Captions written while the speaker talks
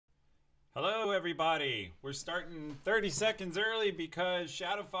Hello, everybody. We're starting 30 seconds early because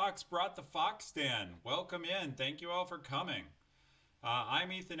Shadow Fox brought the Fox Den. Welcome in. Thank you all for coming.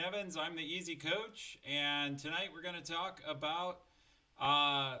 I'm Ethan Evans. I'm the Easy Coach, and tonight we're going to talk about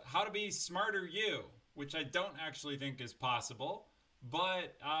how to be smarter you, which I don't actually think is possible,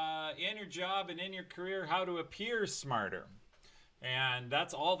 but in your job and in your career, how to appear smarter. And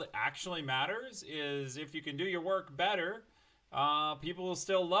that's all that actually matters is if you can do your work better, people will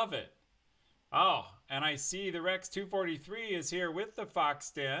still love it. Oh, and I see the Rex 243 is here with the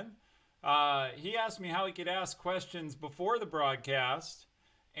Fox Den. He asked me how he could ask questions before the broadcast,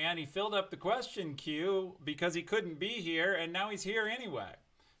 and he filled up the question queue because he couldn't be here, and now he's here anyway.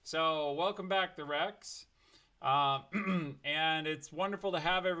 So welcome back, the Rex. And it's wonderful to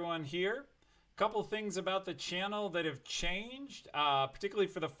have everyone here. A couple things about the channel that have changed, particularly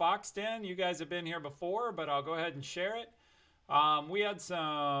for the Fox Den. You guys have been here before, but I'll go ahead and share it. We had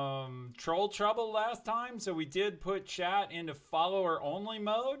some troll trouble last time, so we did put chat into follower only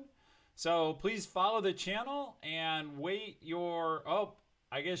mode. So please follow the channel and wait your,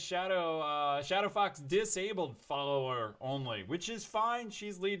 I guess Shadow Fox disabled follower only, which is fine.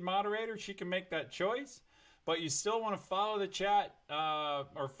 She's lead moderator. She can make that choice, but you still want to follow the chat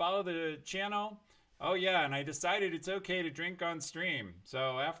or follow the channel. Oh yeah, and I decided it's okay to drink on stream.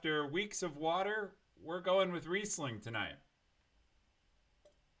 So after weeks of water, we're going with Riesling tonight.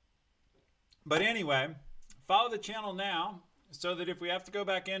 But anyway, follow the channel now so that if we have to go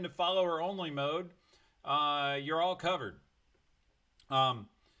back into follower only mode, you're all covered.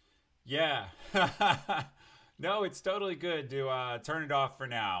 Yeah. No, it's totally good to turn it off for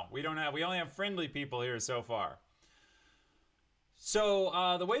now. We only have friendly people here so far.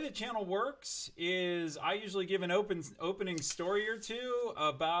 So the way the channel works is I usually give an opening story or two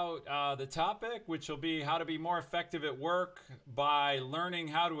about the topic, which will be how to be more effective at work by learning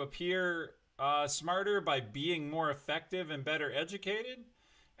how to appear smarter by being more effective and better educated.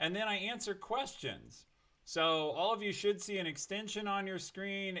 And then I answer questions. So all of you should see an extension on your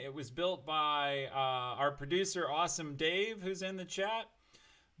screen. It was built by our producer, Awesome Dave, who's in the chat.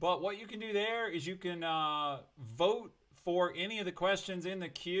 But what you can do there is you can vote for any of the questions in the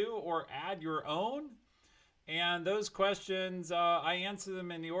queue or add your own. And those questions, I answer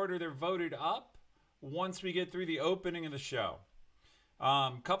them in the order they're voted up once we get through the opening of the show.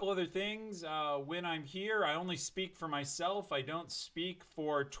 Couple other things. When I'm here, I only speak for myself. I don't speak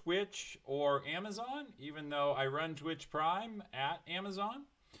for Twitch or Amazon, even though I run Twitch Prime at Amazon.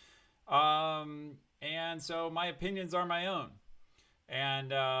 And so my opinions are my own.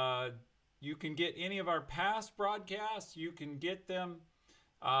 And you can get any of our past broadcasts. You can get them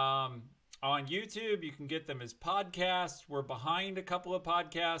on YouTube. You can get them as podcasts. We're behind a couple of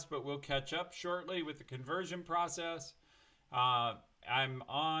podcasts, but we'll catch up shortly with the conversion process. I'm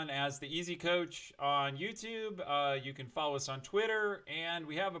on as the Easy Coach on YouTube. You can follow us on Twitter, and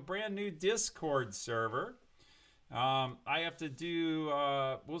we have a brand new Discord server. I have to do,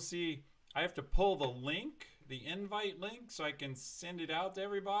 we'll see, I have to pull the link, the invite link, so I can send it out to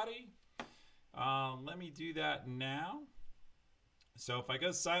everybody. Let me do that now. So if I go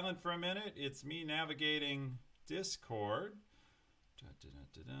silent for a minute, it's me navigating Discord.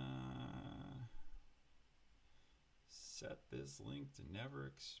 Set this link to never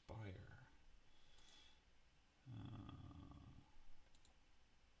expire.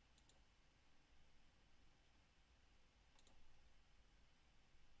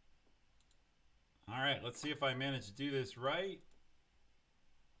 All right, let's see if I manage to do this right.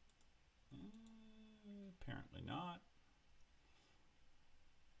 Apparently not.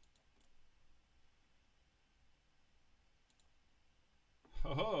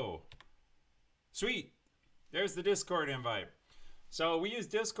 Oh, sweet. There's the Discord invite. So we use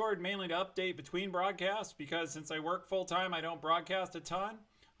Discord mainly to update between broadcasts because since I work full-time, I don't broadcast a ton.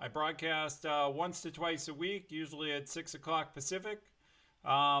 I broadcast once to twice a week, usually at 6 o'clock Pacific.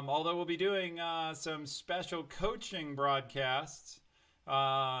 Although we'll be doing some special coaching broadcasts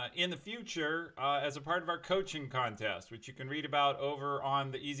in the future as a part of our coaching contest, which you can read about over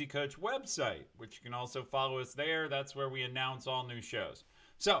on the Easy Coach website, which you can also follow us there. That's where we announce all new shows.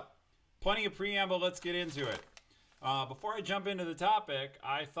 So, plenty of preamble, let's get into it. Before I jump into the topic,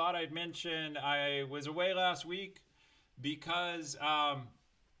 I thought I'd mention I was away last week because I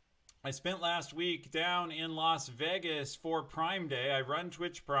spent last week down in Las Vegas for Prime Day. I run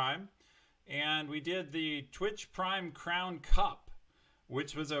Twitch Prime, and we did the Twitch Prime Crown Cup,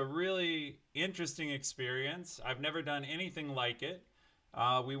 which was a really interesting experience. I've never done anything like it.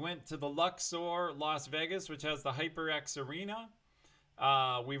 We went to the Luxor Las Vegas, which has the HyperX Arena.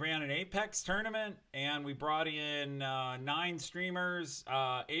 We ran an Apex tournament, and we brought in 9 streamers,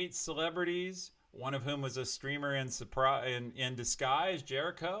 8 celebrities, one of whom was a streamer in disguise,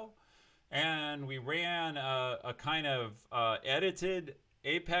 Jericho. And we ran a kind of edited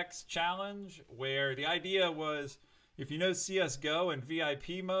Apex challenge where the idea was, if you know CS:GO and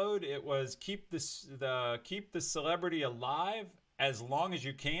VIP mode, it was keep the celebrity alive as long as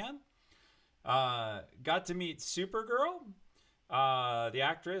you can. Got to meet Supergirl, the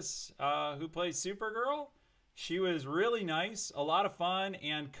actress who plays Supergirl. She was really nice, a lot of fun,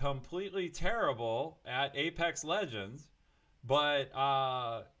 and completely terrible at Apex Legends, but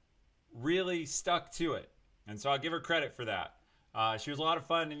really stuck to it. And so I'll give her credit for that. She was a lot of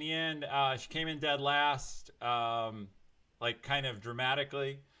fun in the end. She came in dead last, like kind of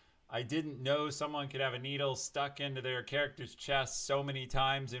dramatically. I didn't know someone could have a needle stuck into their character's chest so many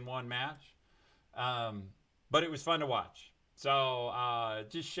times in one match. But it was fun to watch. So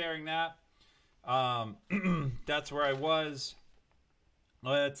just sharing that. That's where I was.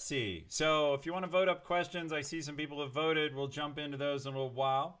 Let's see. So if you want to vote up questions, I see some people have voted. We'll jump into those in a little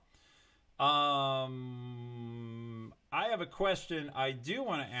while. I have a question I do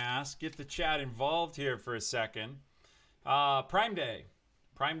want to ask. Get the chat involved here for a second. Prime Day.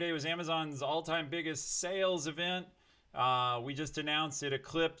 Prime Day was Amazon's all-time biggest sales event. We just announced it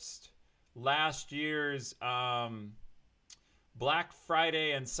eclipsed last year's Black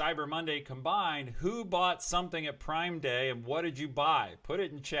Friday and Cyber Monday combined. Who bought something at Prime Day, and what did you buy? Put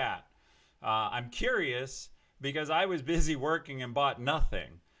it in chat. I'm curious because I was busy working and bought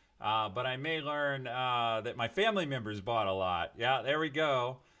nothing. But I may learn that my family members bought a lot. Yeah, there we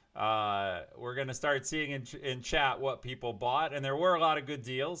go. We're going to start seeing in chat what people bought. And there were a lot of good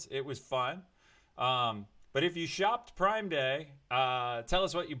deals. It was fun. But if you shopped Prime Day, tell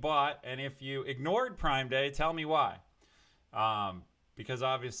us what you bought. And if you ignored Prime Day, tell me why. Because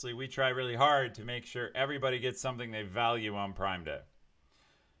obviously we try really hard to make sure everybody gets something they value on Prime Day.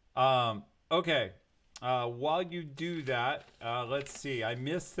 Okay. While you do that, let's see. I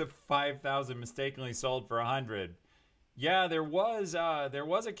missed the 5,000 mistakenly sold for 100. Yeah, there was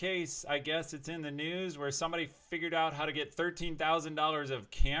a case, I guess it's in the news, where somebody figured out how to get $13,000 of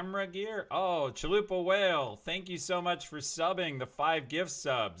camera gear. Oh, Chalupa Whale, thank you so much for subbing the 5 gift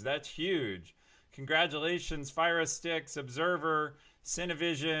subs. That's huge. Congratulations, Fire Sticks, Observer,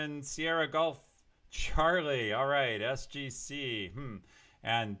 Cinevision, Sierra Golf, Charlie. All right, SGC,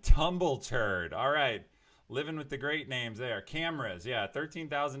 and Tumble Turd. All right. Living with the great names there. Cameras. Yeah,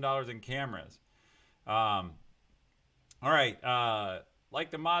 $13,000 in cameras. All right.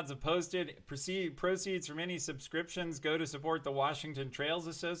 Like the mods have posted, proceeds from any subscriptions go to support the Washington Trails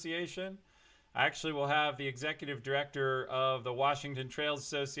Association. I actually will have the executive director of the Washington Trails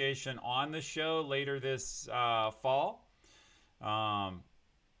Association on the show later this fall. Yeah,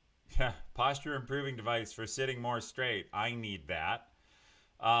 posture improving device for sitting more straight. I need that.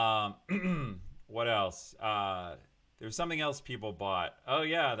 What else? There's something else people bought. Oh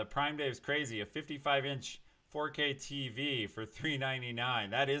yeah, the Prime Day was crazy. A 55-inch 4K TV for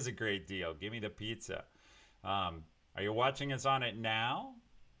 $3.99. That is a great deal. Give me the pizza. Are you watching us on it now?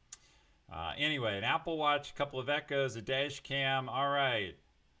 Anyway, an Apple Watch, a couple of Echoes, a dash cam. All right,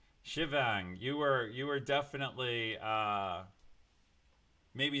 Shivang, you were definitely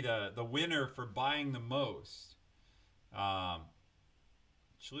maybe the winner for buying the most.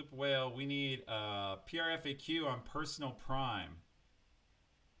 Chalupa Whale, we need a PRFAQ on Personal Prime.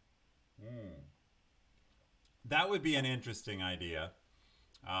 That would be an interesting idea.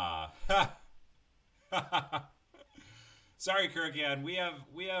 Sorry, Kurgan. We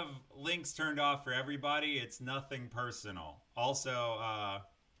have links turned off for everybody. It's nothing personal. Also, I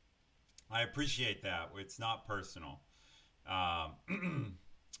appreciate that. It's not personal.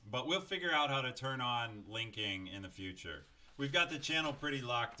 But we'll figure out how to turn on linking in the future. We've got the channel pretty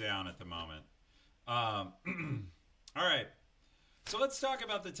locked down at the moment. All right. So let's talk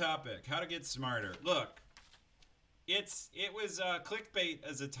about the topic, how to get smarter. Look, it was clickbait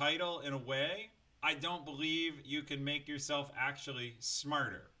as a title in a way. I don't believe you can make yourself actually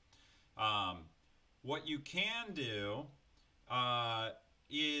smarter. What you can do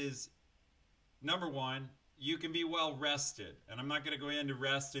is, number one, you can be well rested. And I'm not going to go into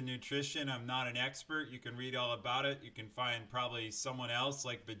rest and nutrition. I'm not an expert. You can read all about it. You can find probably someone else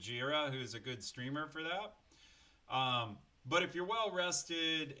like Bajira, who's a good streamer for that. But if you're well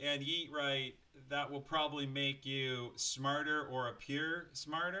rested and you eat right, that will probably make you smarter or appear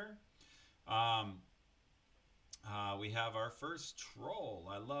smarter. We have our first troll.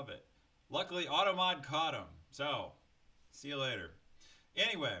 I love it. Luckily, Automod caught him. So, see you later.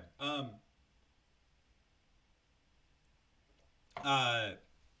 Anyway, Uh,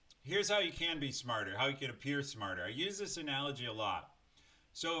 Here's how you can be smarter, how you can appear smarter. I use this analogy a lot.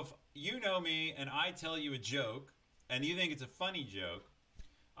 So if you know me and I tell you a joke and you think it's a funny joke,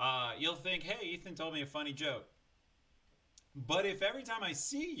 you'll think, hey, Ethan told me a funny joke. But if every time I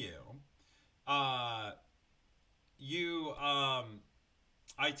see you, uh, you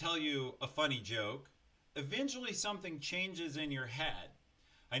I tell you a funny joke, eventually something changes in your head.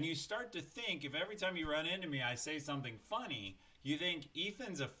 And you start to think, if every time you run into me I say something funny, you think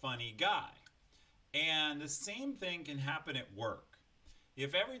Ethan's a funny guy. And the same thing can happen at work.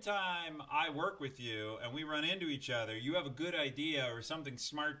 If every time I work with you and we run into each other, you have a good idea or something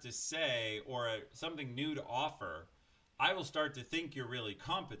smart to say or something new to offer, I will start to think you're really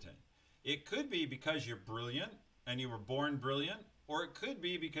competent. It could be because you're brilliant and you were born brilliant, or it could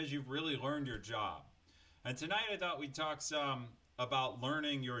be because you've really learned your job. And tonight I thought we'd talk some about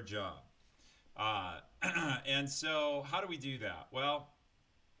learning your job. Uh, and so, how do we do that? Well,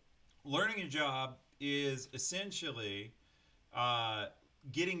 learning your job is essentially uh,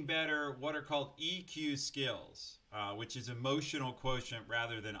 getting better what are called EQ skills, which is emotional quotient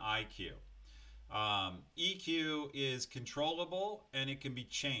rather than IQ. EQ is controllable and it can be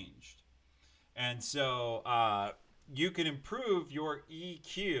changed. And so you can improve your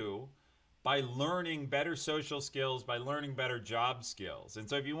EQ by learning better social skills, by learning better job skills. And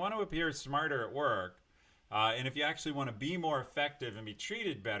so if you want to appear smarter at work, and if you actually want to be more effective and be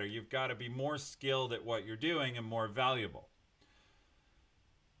treated better, you've got to be more skilled at what you're doing and more valuable.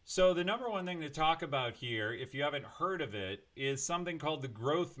 So the number one thing to talk about here, if you haven't heard of it, is something called the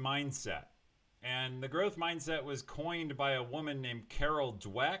growth mindset. And the growth mindset was coined by a woman named Carol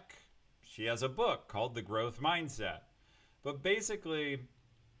Dweck. She has a book called The Growth Mindset. But basically,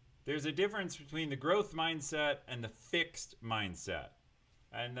 there's a difference between the growth mindset and the fixed mindset.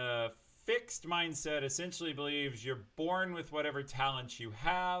 And the fixed mindset essentially believes you're born with whatever talents you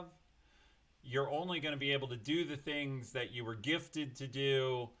have. You're only going to be able to do the things that you were gifted to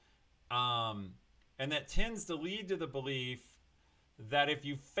do. And that tends to lead to the belief that if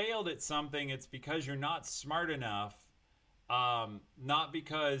you failed at something, it's because you're not smart enough, not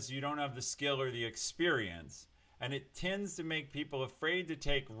because you don't have the skill or the experience. And it tends to make people afraid to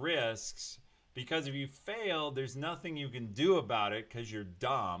take risks because if you fail, there's nothing you can do about it because you're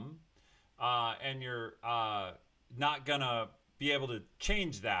dumb, and you're not going to be able to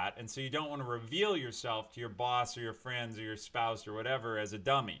change that. And so you don't want to reveal yourself to your boss or your friends or your spouse or whatever as a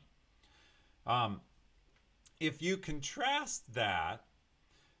dummy. If you contrast that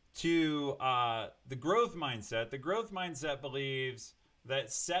to the growth mindset believes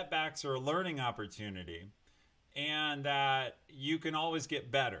that setbacks are a learning opportunity and that you can always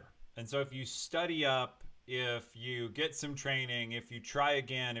get better. And so if you study up, if you get some training, if you try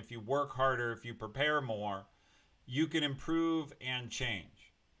again, if you work harder, if you prepare more, you can improve and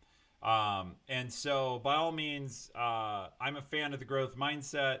change. And so by all means, I'm a fan of the growth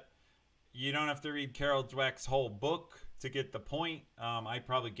mindset. You don't have to read Carol Dweck's whole book to get the point. I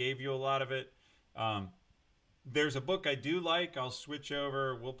probably gave you a lot of it. There's a book I do like. I'll switch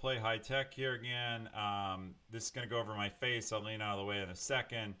over. We'll play high tech here again. This is going to go over my face. I'll lean out of the way in a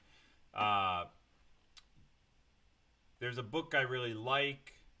second. There's a book I really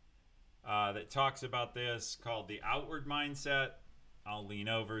like that talks about this called The Outward Mindset. I'll lean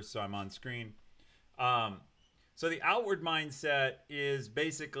over so I'm on screen. So the outward mindset is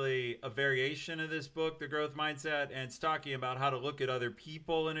basically a variation of this book, The Growth Mindset, and it's talking about how to look at other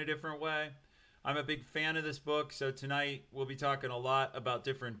people in a different way. I'm a big fan of this book, so tonight we'll be talking a lot about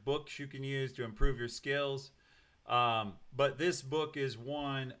different books you can use to improve your skills. But this book is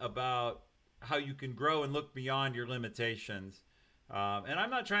one about how you can grow and look beyond your limitations. And I'm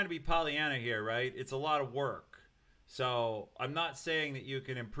not trying to be Pollyanna here, right? It's a lot of work. So I'm not saying that you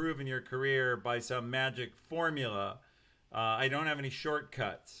can improve in your career by some magic formula. I don't have any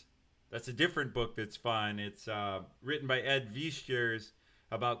shortcuts. That's a different book that's fun. It's written by Ed Viesturs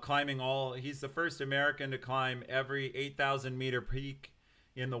about climbing he's the first American to climb every 8,000 meter peak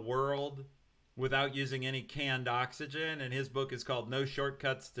in the world without using any canned oxygen. And his book is called No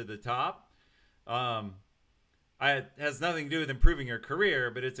Shortcuts to the Top. It has nothing to do with improving your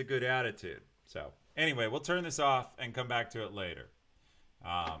career, but it's a good attitude. So anyway, we'll turn this off and come back to it later.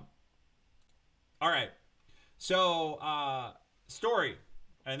 All right. So story.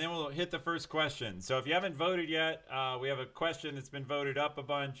 And then we'll hit the first question. So if you haven't voted yet, we have a question that's been voted up a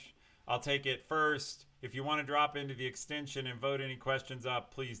bunch. I'll take it first. If you want to drop into the extension and vote any questions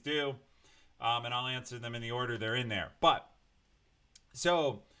up, please do. And I'll answer them in the order they're in there. But,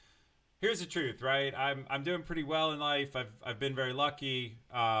 so, here's the truth, right? I'm doing pretty well in life. I've been very lucky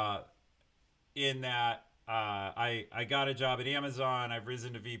in that I got a job at Amazon. I've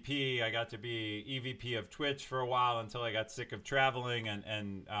risen to VP. I got to be EVP of Twitch for a while until I got sick of traveling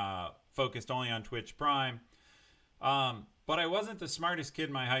and focused only on Twitch Prime. But I wasn't the smartest kid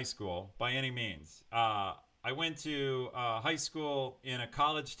in my high school by any means. I went to high school in a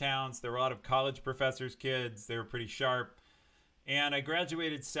college town. So there were a lot of college professors' kids. They were pretty sharp. And I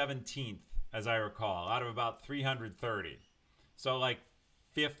graduated 17th, as I recall, out of about 330. So like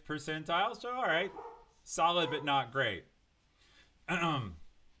 5th percentile. So all right, solid but not great. And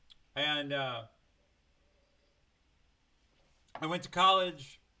I went to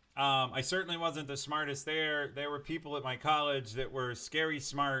college. I certainly wasn't the smartest there. There were people at my college that were scary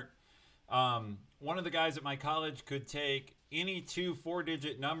smart. One of the guys at my college could take any 2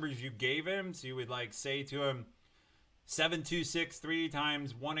 4-digit numbers you gave him. So you would like say to him 7263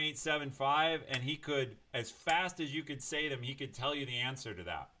 times 1875, and he could, as fast as you could say them, he could tell you the answer to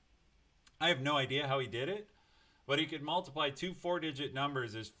that. I have no idea how he did it, but he could multiply 2 4-digit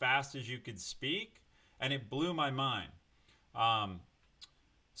numbers as fast as you could speak, and it blew my mind.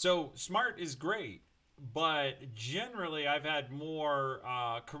 So smart is great, but generally I've had more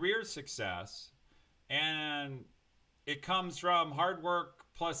career success, and it comes from hard work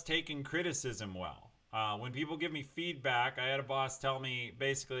plus taking criticism well. When people give me feedback, I had a boss tell me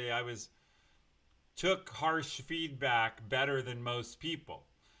basically took harsh feedback better than most people.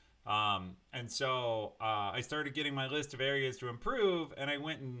 And so I started getting my list of areas to improve, and I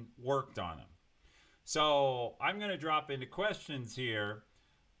went and worked on them. So I'm going to drop into questions here.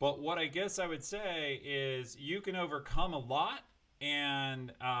 But what I guess I would say is you can overcome a lot.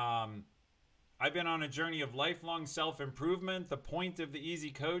 And I've been on a journey of lifelong self-improvement. The point of the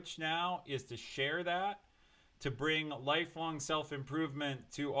Easy Coach now is to share that, to bring lifelong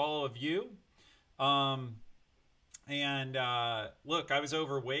self-improvement to all of you. Look, I was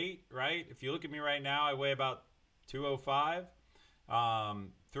overweight, right? If you look at me right now, I weigh about 205.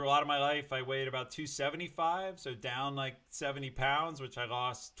 Through a lot of my life, I weighed about 275, so down like 70 pounds, which I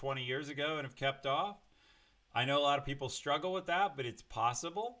lost 20 years ago and have kept off. I know a lot of people struggle with that, but it's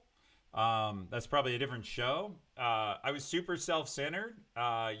possible. That's probably a different show. I was super self-centered.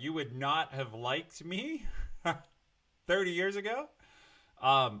 You would not have liked me 30 years ago.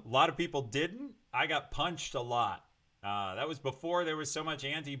 A lot of people didn't. I got punched a lot. That was before there was so much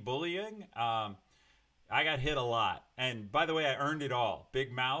anti-bullying. I got hit a lot. And by the way, I earned it all.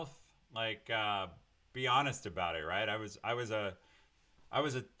 Big mouth. Like, be honest about it, right? I was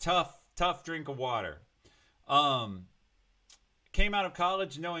a tough drink of water. Came out of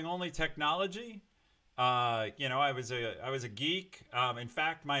college knowing only technology. I was a geek. In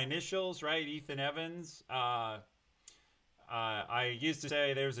fact, my initials, right? Ethan Evans. I used to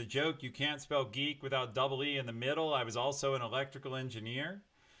say there's a joke, you can't spell geek without double E in the middle. I was also an electrical engineer.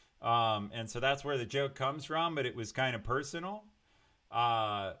 And so that's where the joke comes from, but it was kind of personal.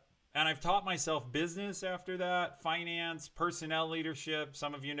 And I've taught myself business after that, finance, personnel leadership.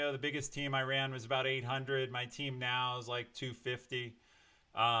 Some of you know the biggest team I ran was about 800. My team now is like 250.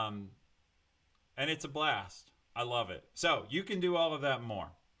 And it's a blast. I love it. So you can do all of that and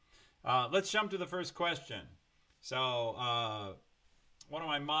more. Let's jump to the first question. So one of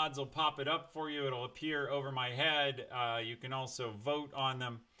my mods will pop it up for you. It'll appear over my head. You can also vote on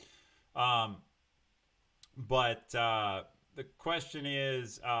them. The question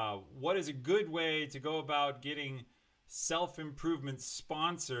is, what is a good way to go about getting self-improvement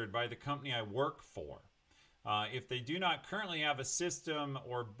sponsored by the company I work for? If they do not currently have a system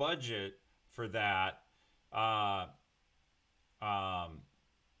or budget for that,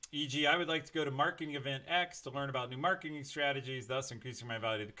 e.g., I would like to go to marketing event X to learn about new marketing strategies, thus increasing my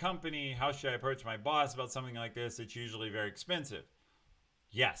value to the company. How should I approach my boss about something like this? It's usually very expensive.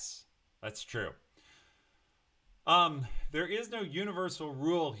 Yes, that's true. There is no universal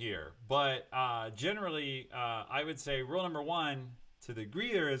rule here, but generally, I would say rule number one, to the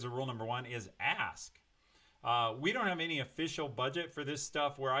degree there is a rule number one, is ask. We don't have any official budget for this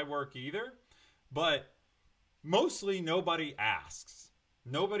stuff where I work either, but mostly nobody asks.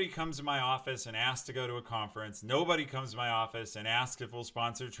 Nobody comes to my office and asks to go to a conference. Nobody comes to my office and asks if we'll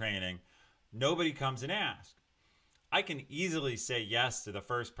sponsor training. Nobody comes and asks. I can easily say yes to the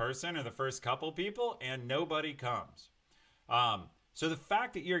first person or the first couple people, and nobody comes. So the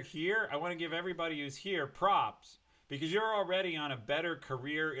fact that you're here, I want to give everybody who's here props, because you're already on a better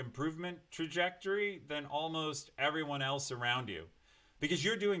career improvement trajectory than almost everyone else around you. Because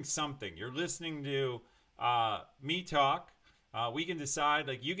you're doing something. You're listening to me talk. We can decide,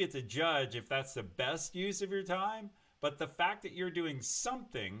 like, you get to judge if that's the best use of your time. But the fact that you're doing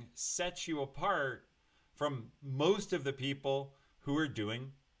something sets you apart from most of the people who are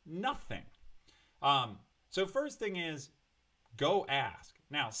doing nothing. So first thing is go ask.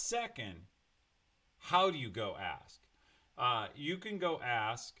 Now, second, how do you go ask? You can go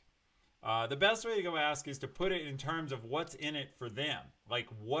ask. The best way to go ask is to put it in terms of what's in it for them. Like,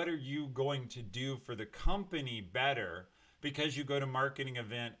 what are you going to do for the company better because you go to marketing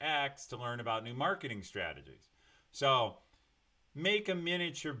event X to learn about new marketing strategies? So make a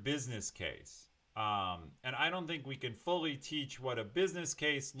miniature business case. And I don't think we can fully teach what a business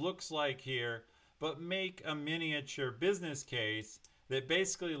case looks like here, but make a miniature business case that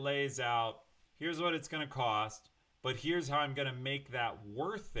basically lays out, here's what it's going to cost, but here's how I'm going to make that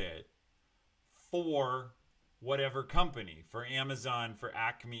worth it for whatever company, for Amazon, for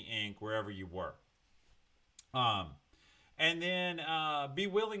Acme Inc., wherever you work. And then be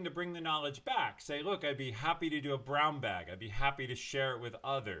willing to bring the knowledge back. Say, look, I'd be happy to do a brown bag. I'd be happy to share it with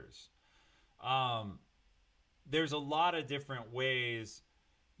others. There's a lot of different ways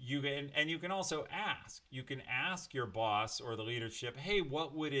you can, and you can also ask. You can ask your boss or the leadership, hey,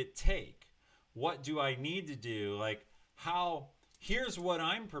 what would it take? What do I need to do? Like, here's what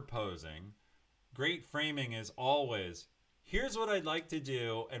I'm proposing. Great framing is always, here's what I'd like to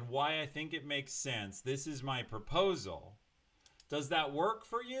do and why I think it makes sense. This is my proposal. Does that work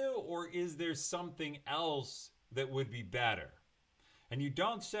for you, or is there something else that would be better? And you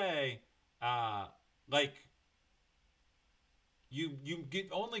don't say,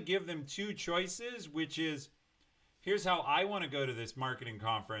 only give them two choices, which is, here's how I want to go to this marketing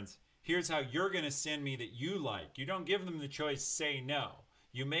conference. Here's how you're going to send me that you like. You don't give them the choice, say no.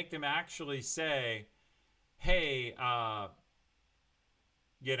 You make them actually say, hey, and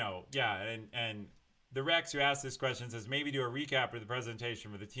the Rex who asked this question says, maybe do a recap of the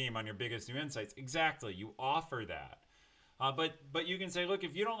presentation for the team on your biggest new insights. Exactly. You offer that. But you can say, look,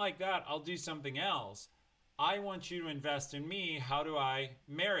 if you don't like that, I'll do something else. I want you to invest in me. How do I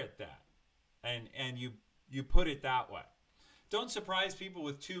merit that? And you put it that way. Don't surprise people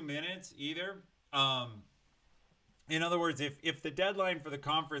with 2 minutes either. In other words, if the deadline for the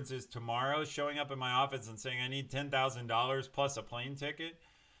conference is tomorrow, showing up in my office and saying I need $10,000 plus a plane ticket,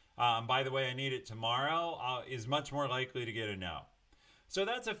 by the way, I need it tomorrow, is much more likely to get a no. So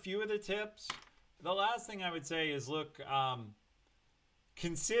that's a few of the tips. The last thing I would say is, look,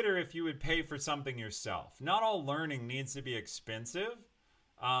 consider if you would pay for something yourself. Not all learning needs to be expensive,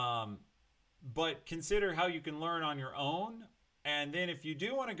 but consider how you can learn on your own. And then if you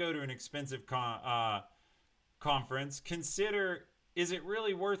do want to go to an expensive conference, consider, is it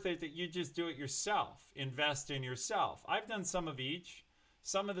really worth it that you just do it yourself? Invest in yourself. I've done some of each.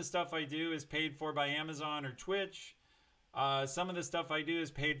 Some of the stuff I do is paid for by Amazon or Twitch. Some of the stuff I do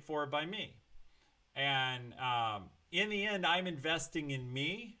is paid for by me. And in the end, I'm investing in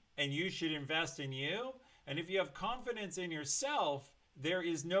me, and you should invest in you. And if you have confidence in yourself, there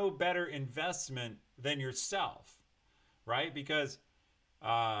is no better investment than yourself, right? Because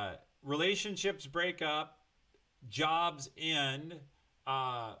relationships break up, jobs end,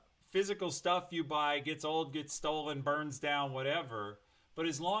 physical stuff you buy gets old, gets stolen, burns down, whatever. But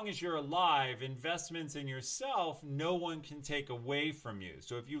as long as you're alive, investments in yourself, no one can take away from you.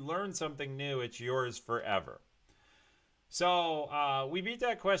 So if you learn something new, it's yours forever. So we beat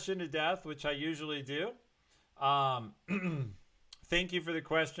that question to death, which I usually do. Thank you for the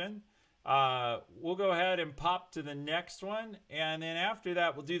question. We'll go ahead and pop to the next one. And then after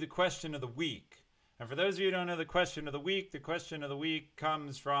that, we'll do the question of the week. And for those of you who don't know the question of the week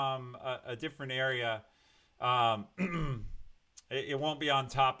comes from a different area. It won't be on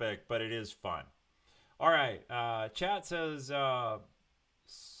topic, but it is fun. All right. Chat says,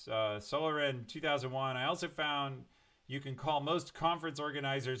 SolarN 2001. I also found you can call most conference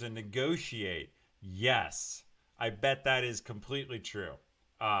organizers and negotiate. Yes. I bet that is completely true.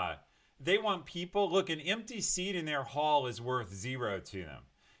 They want people. Look, an empty seat in their hall is worth zero to them.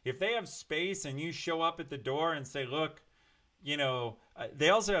 If they have space and you show up at the door and say, look, they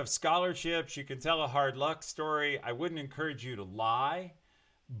also have scholarships. You can tell a hard luck story. I wouldn't encourage you to lie,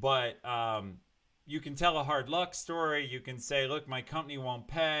 but you can tell a hard luck story. You can say, look, my company won't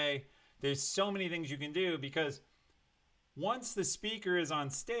pay. There's so many things you can do, because once the speaker is on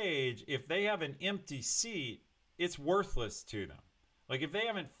stage, if they have an empty seat, it's worthless to them. Like if they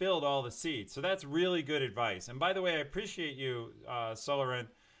haven't filled all the seats. So that's really good advice. And by the way, I appreciate you, SolarN.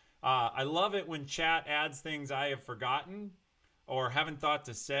 I love it when chat adds things I have forgotten or haven't thought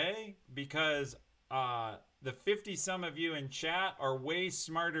to say, because the 50 some of you in chat are way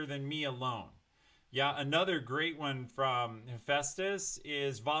smarter than me alone. Yeah, another great one from Hephaestus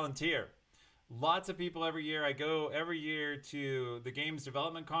is volunteer. Lots of people every year. I go every year to the Games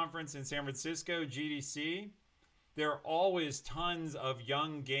Development Conference in San Francisco, GDC. There are always tons of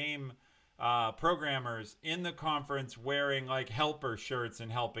young game programmers in the conference wearing like helper shirts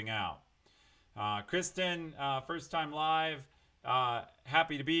and helping out. Kristen, first time live.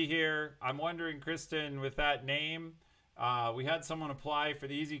 Happy to be here. I'm wondering, Kristen, with that name, we had someone apply for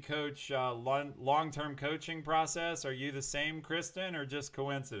the Easy Coach long-term coaching process. Are you the same, Kristen, or just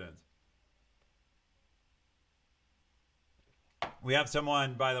coincidence? We have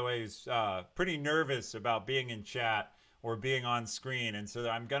someone, by the way, who's pretty nervous about being in chat or being on screen. And so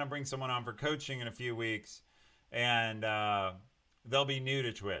I'm going to bring someone on for coaching in a few weeks. And they'll be new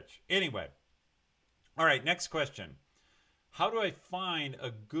to Twitch. Anyway. All right, next question. How do I find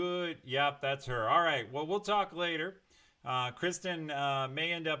a good... Yep, that's her. All right, well, we'll talk later. Kristen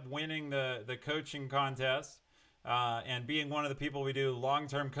may end up winning the coaching contest and being one of the people we do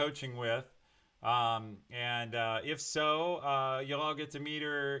long-term coaching with. If so, you'll all get to meet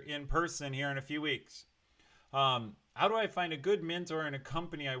her in person here in a few weeks. How do I find a good mentor in a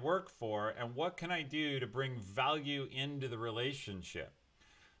company I work for, and what can I do to bring value into the relationship?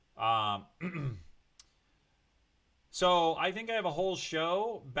 So I think I have a whole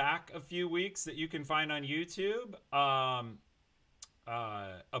show back a few weeks that you can find on YouTube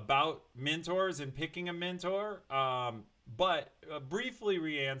about mentors and picking a mentor. But briefly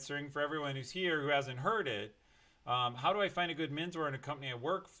re-answering for everyone who's here who hasn't heard it, how do I find a good mentor in a company I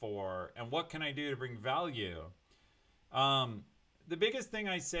work for, and what can I do to bring value? The biggest thing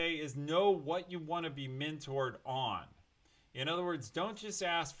I say is know what you want to be mentored on. In other words, don't just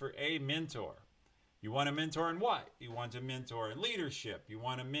ask for a mentor. You want a mentor in what? You want a mentor in leadership. You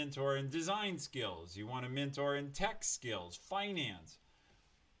want a mentor in design skills. You want a mentor in tech skills, finance.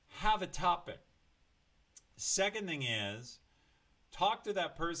 Have a topic. Second thing is, talk to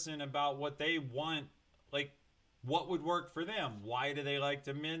that person about what they want, like what would work for them. Why do they like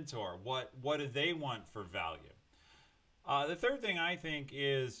to mentor? What do they want for value? The third thing I think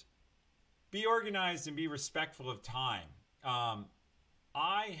is be organized and be respectful of time.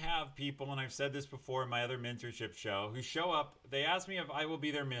 I have people, and I've said this before in my other mentorship show, who show up, they ask me if I will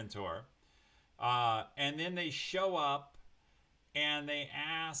be their mentor, and then they show up and they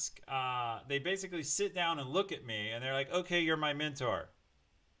ask, they basically sit down and look at me, and they're like, okay, you're my mentor.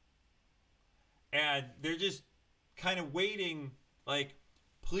 And they're just kind of waiting, like,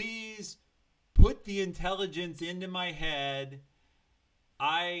 please put the intelligence into my head.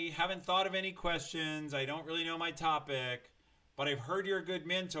 I haven't thought of any questions. I don't really know my topic. But I've heard you're a good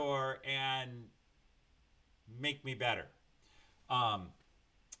mentor and make me better.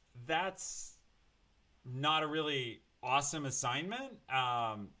 That's not a really awesome assignment.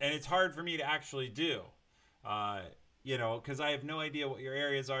 And it's hard for me to actually do, because I have no idea what your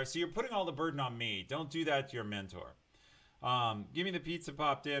areas are. So you're putting all the burden on me. Don't do that to your mentor. Give Me the Pizza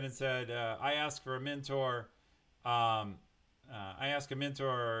popped in and said, I ask for a mentor.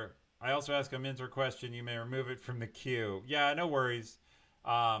 I also ask a mentor question. You may remove it from the queue. Yeah, no worries.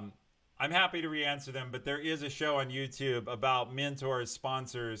 I'm happy to re-answer them, but there is a show on YouTube about mentors,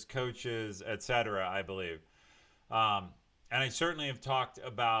 sponsors, coaches, etc., I believe. And I certainly have talked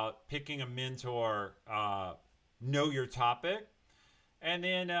about picking a mentor, know your topic, and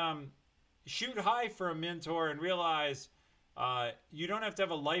then shoot high for a mentor and realize you don't have to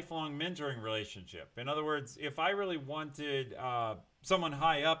have a lifelong mentoring relationship. In other words, if I really wanted someone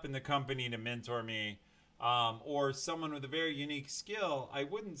high up in the company to mentor me, or someone with a very unique skill, I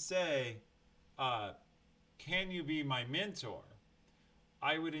wouldn't say, can you be my mentor?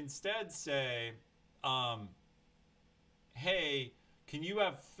 I would instead say, hey, can you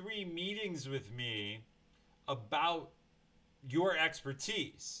have 3 meetings with me about your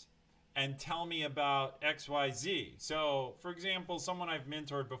expertise and tell me about XYZ? So, for example, someone I've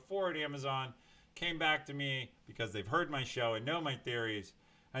mentored before at Amazon came back to me because they've heard my show and know my theories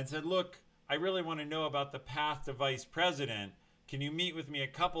and said, look, I really want to know about the path to vice president. Can you meet with me a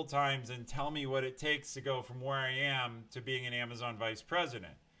couple times and tell me what it takes to go from where I am to being an Amazon vice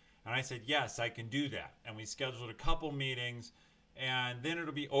president? And I said, yes, I can do that. And we scheduled a couple meetings, and then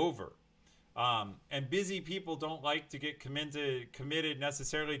it'll be over. And busy people don't like to get committed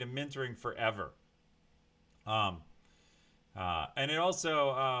necessarily to mentoring forever. And it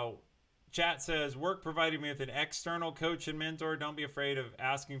also, chat says, work provided me with an external coach and mentor. Don't be afraid of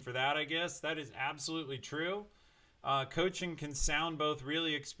asking for that, I guess. That is absolutely true. Coaching can sound both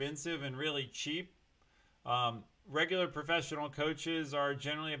really expensive and really cheap. Regular professional coaches are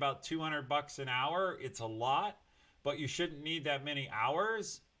generally about $200 an hour. It's a lot, but you shouldn't need that many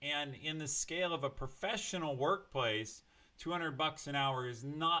hours. And in the scale of a professional workplace, $200 an hour is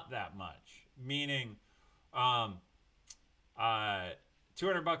not that much. Meaning, $200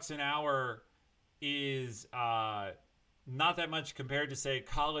 an hour is not that much compared to, say,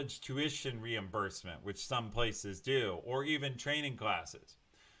 college tuition reimbursement, which some places do, or even training classes.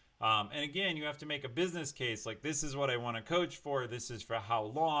 And again, you have to make a business case, like, this is what I want to coach for, this is for how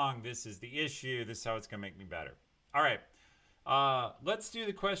long, this is the issue, this is how it's going to make me better. All right, let's do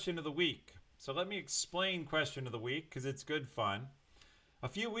the question of the week. So let me explain question of the week, because it's good fun. A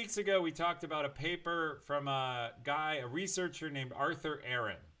few weeks ago, we talked about a paper from a researcher named Arthur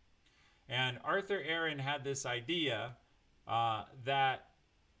Aaron. And Arthur Aaron had this idea that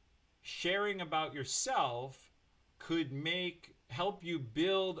sharing about yourself could help you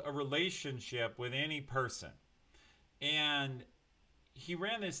build a relationship with any person. And he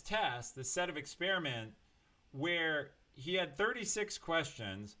ran this test, this set of experiment, where he had 36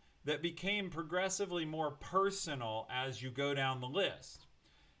 questions that became progressively more personal as you go down the list.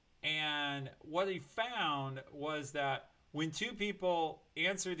 And what he found was that when two people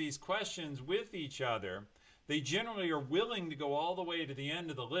answer these questions with each other, they generally are willing to go all the way to the end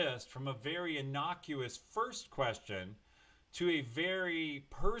of the list, from a very innocuous first question to a very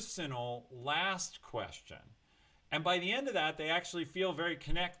personal last question. And by the end of that, they actually feel very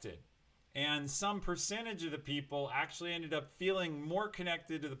connected. And some percentage of the people actually ended up feeling more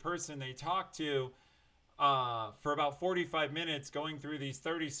connected to the person they talked to for about 45 minutes going through these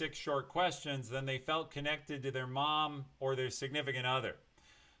 36 short questions than they felt connected to their mom or their significant other.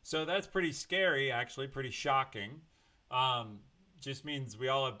 So that's pretty scary, actually, pretty shocking. Just means we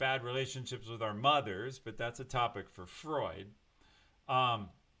all have bad relationships with our mothers, but that's a topic for Freud.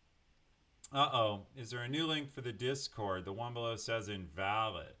 Is there a new link for the Discord? The one below says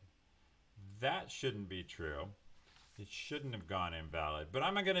invalid. That shouldn't be true. It shouldn't have gone invalid. But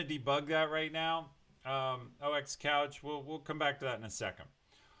I'm not going to debug that right now. OX Couch, we'll come back to that in a second.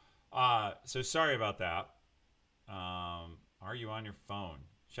 So sorry about that. Are you on your phone?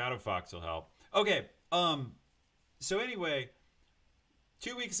 Shadow Fox will help. Okay. So anyway,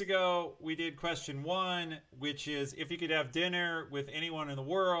 2 weeks ago we did question 1, which is, if you could have dinner with anyone in the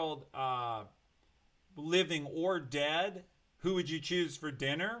world, living or dead, who would you choose for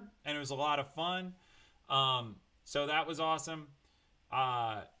dinner? And it was a lot of fun. So that was awesome.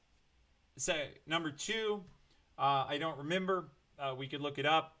 So number 2, I don't remember. We could look it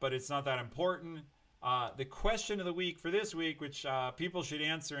up, but it's not that important. The question of the week for this week, which people should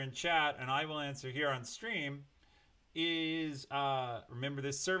answer in chat, and I will answer here on stream, is, remember,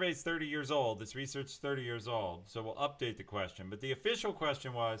 this survey's 30 years old. This research is 30 years old, so we'll update the question. But the official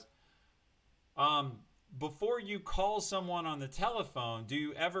question was, before you call someone on the telephone, do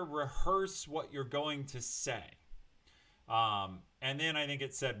you ever rehearse what you're going to say? And then I think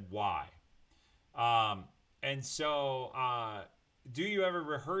it said why. And so, do you ever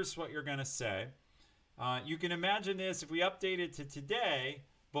rehearse what you're going to say? You can imagine this, if we update it to today,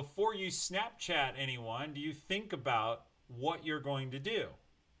 before you Snapchat anyone, do you think about what you're going to do?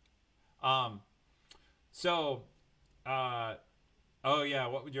 Oh yeah,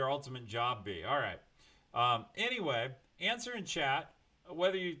 what would your ultimate job be? All right. Anyway, answer in chat,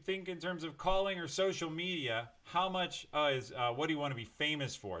 whether you think in terms of calling or social media, how much is, what do you want to be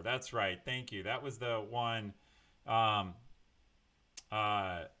famous for? That's right. Thank you. That was the one, that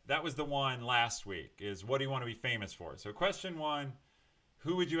was the one last week, is what do you want to be famous for? So question 1,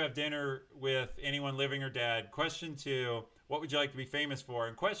 who would you have dinner with, anyone living or dead? Question 2, what would you like to be famous for?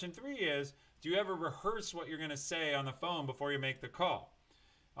 And question 3 is, do you ever rehearse what you're going to say on the phone before you make the call?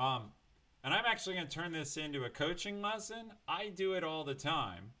 And I'm actually going to turn this into a coaching lesson. I do it all the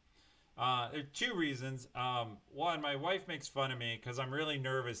time. There are 2 reasons. One, my wife makes fun of me because I'm really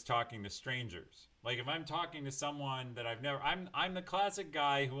nervous talking to strangers. Like, if I'm talking to someone that I'm the classic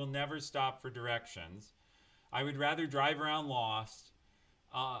guy who will never stop for directions. I would rather drive around lost,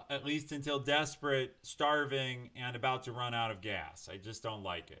 at least until desperate, starving, and about to run out of gas. I just don't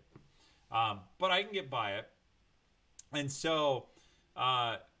like it. But I can get by it. And so,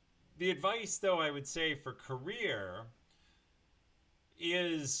 the advice, though, I would say for career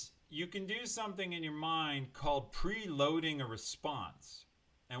is you can do something in your mind called preloading a response.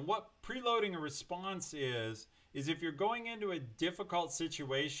 And what preloading a response is if you're going into a difficult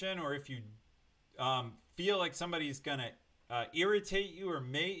situation, or if you feel like somebody's going to irritate you or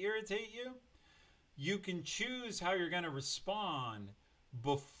may irritate you, you can choose how you're going to respond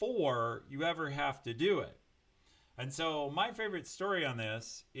before you ever have to do it. And so my favorite story on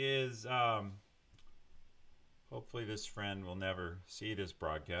this is, hopefully this friend will never see this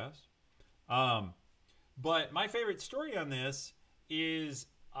broadcast. But my favorite story on this is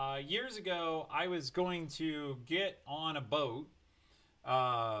years ago, I was going to get on a boat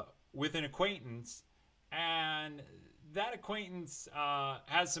with an acquaintance, and that acquaintance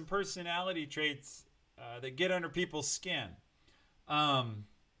has some personality traits that get under people's skin. And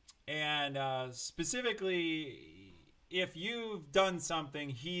specifically, if you've done something,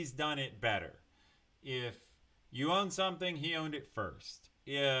 he's done it better. If you own something, he owned it first.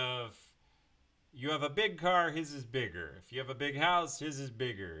 If you have a big car, his is bigger. If you have a big house, his is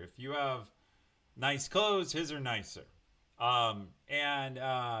bigger. If you have nice clothes, his are nicer. And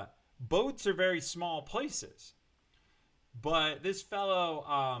boats are very small places. But this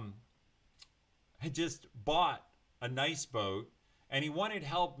fellow had just bought a nice boat, and he wanted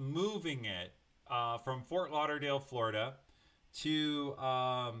help moving it from Fort Lauderdale, Florida, to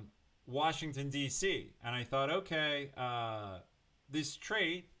Washington, D.C. And I thought, okay, this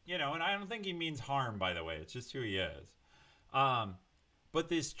trait, you know, and I don't think he means harm, by the way. It's just who he is. But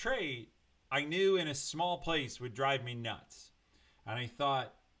this trait, I knew in a small place would drive me nuts. And I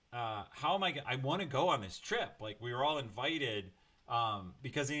thought, how am I going to, I want to go on this trip. Like, we were all invited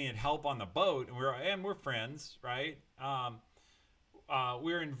because he needed help on the boat, and we're friends, right?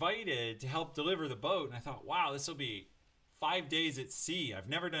 We were invited to help deliver the boat, and I thought, wow, this will be 5 days at sea. I've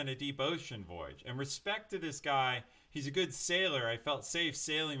never done a deep ocean voyage. And respect to this guy, he's a good sailor. I felt safe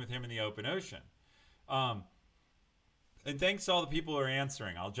sailing with him in the open ocean. And thanks to all the people who are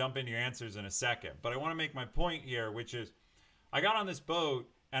answering. I'll jump into your answers in a second. But I want to make my point here, which is I got on this boat,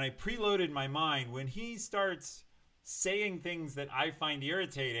 and I preloaded my mind. When he starts saying things that I find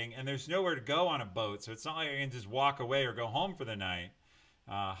irritating, and there's nowhere to go on a boat, so it's not like I can just walk away or go home for the night.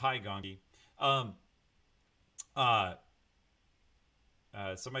 Hi, Gongi.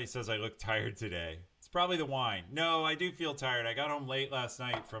 Somebody says I look tired today. It's probably the wine. No, I do feel tired. I got home late last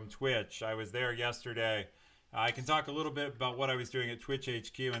night from Twitch. I was there yesterday. I can talk a little bit about what I was doing at Twitch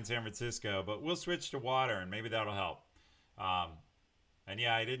HQ in San Francisco, but we'll switch to water, and maybe that'll help. And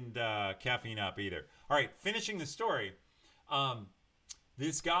yeah, I didn't caffeine up either. All right, finishing the story.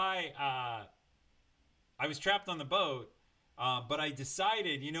 This guy, I was trapped on the boat, but I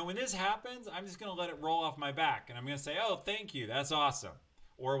decided, you know, when this happens, I'm just going to let it roll off my back. And I'm going to say, oh, thank you. That's awesome.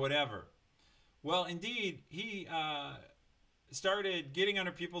 Or whatever. Well, indeed, he started getting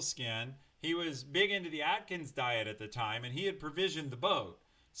under people's skin. He was big into the Atkins diet at the time, and he had provisioned the boat.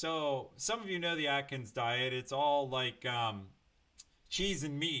 So some of you know the Atkins diet. It's all like cheese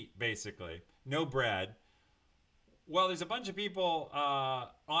and meat, basically. No bread. Well, there's a bunch of people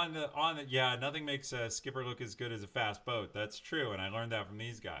on the yeah, nothing makes a skipper look as good as a fast boat. That's true, and I learned that from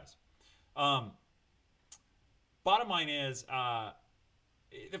these guys. Bottom line is,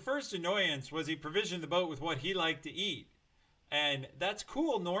 the first annoyance was he provisioned the boat with what he liked to eat. And that's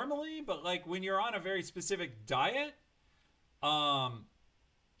cool normally, but like when you're on a very specific diet, that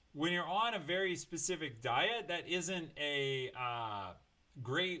isn't a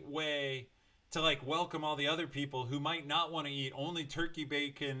great way to like welcome all the other people who might not want to eat only turkey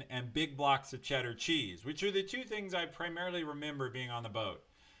bacon and big blocks of cheddar cheese, which are the two things I primarily remember being on the boat.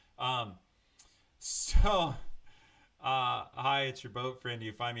 Hi, it's your boat friend. Do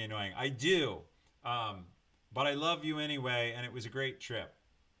you find me annoying? I do. But I love you anyway, and it was a great trip.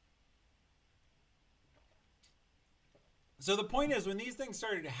 So the point is, when these things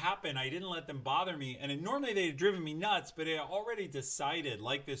started to happen, I didn't let them bother me. And normally they had driven me nuts, but I already decided,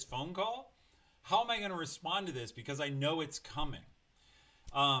 like this phone call, how am I going to respond to this? Because I know it's coming.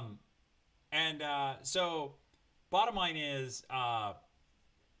 So bottom line is, on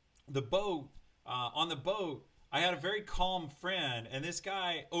the boat, I had a very calm friend, and this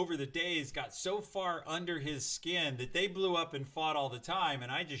guy over the days got so far under his skin that they blew up and fought all the time,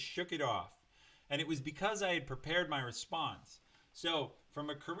 and I just shook it off. And it was because I had prepared my response. So from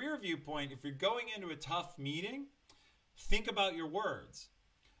a career viewpoint, if you're going into a tough meeting, think about your words.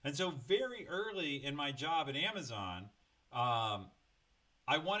 And so very early in my job at Amazon, I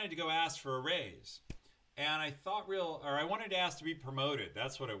wanted to go ask for a raise. And I wanted to ask to be promoted.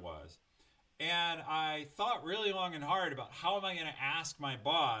 That's what it was. And I thought really long and hard about how am I going to ask my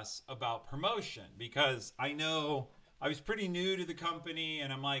boss about promotion, because I know I was pretty new to the company,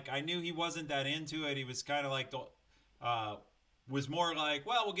 and I'm like, I knew he wasn't that into it. He was kind of like, was more like,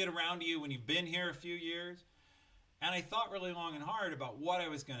 well, we'll get around to you when you've been here a few years. And I thought really long and hard about what I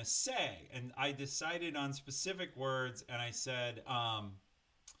was going to say. And I decided on specific words, and I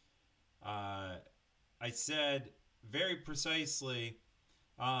said very precisely,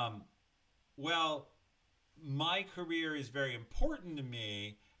 well, my career is very important to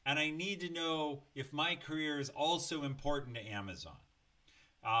me, and I need to know if my career is also important to Amazon.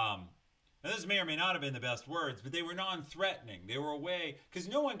 And this may or may not have been the best words, but they were non-threatening. They were a way, because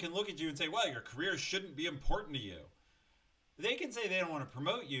no one can look at you and say, well, your career shouldn't be important to you. They can say they don't want to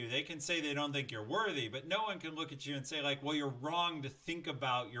promote you. They can say they don't think you're worthy, but no one can look at you and say, like, well, you're wrong to think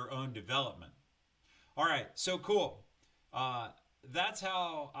about your own development. All right, so cool. That's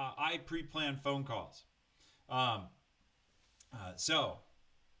how I pre-plan phone calls. Um, so,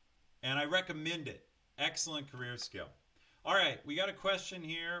 and I recommend it. Excellent career skill. All right, we got a question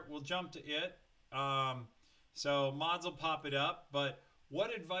here. We'll jump to it. So mods will pop it up, but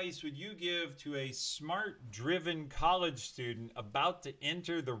what advice would you give to a smart, driven college student about to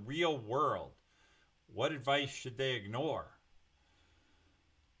enter the real world? What advice should they ignore?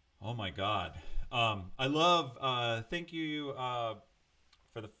 Oh my God. I love, thank you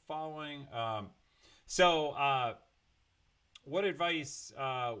for the following. What advice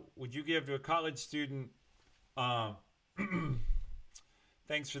would you give to a college student?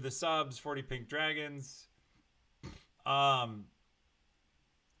 Thanks for the subs, 40 Pink Dragons. A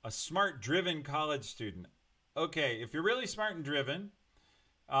smart, driven college student. Okay, if you're really smart and driven,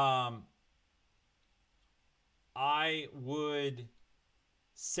 I would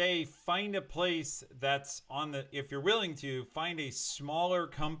say find a place that's on the, if you're willing to, find a smaller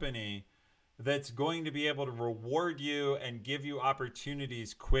company that's going to be able to reward you and give you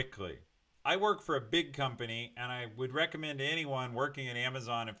opportunities quickly. I work for a big company, and I would recommend to anyone working at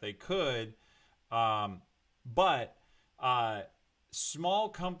Amazon if they could. But small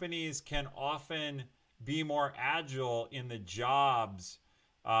companies can often be more agile in the jobs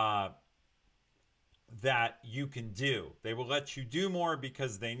that you can do. They will let you do more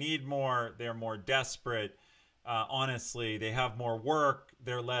because they need more. They're more desperate. Honestly, they have more work.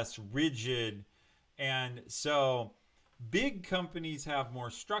 They're less rigid. And so big companies have more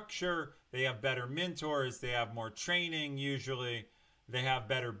structure. They have better mentors. They have more training usually. They have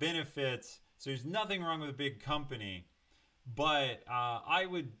better benefits. So there's nothing wrong with a big company. But I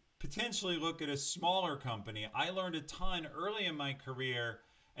would potentially look at a smaller company. I learned a ton early in my career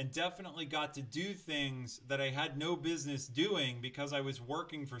and definitely got to do things that I had no business doing because I was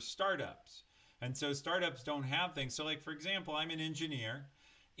working for startups. And so startups don't have things. So like, for example, I'm an engineer.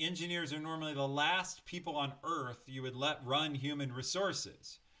 Engineers are normally the last people on earth you would let run human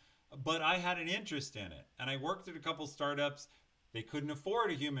resources. But I had an interest in it. And I worked at a couple startups. They couldn't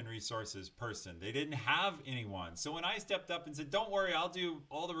afford a human resources person. They didn't have anyone. So when I stepped up and said, don't worry, I'll do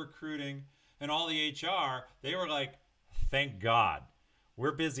all the recruiting and all the HR, they were like, thank God.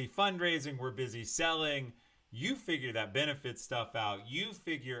 We're busy fundraising. We're busy selling. You figure that benefit stuff out. You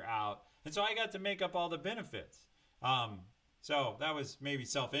figure out. And so I got to make up all the benefits. So that was maybe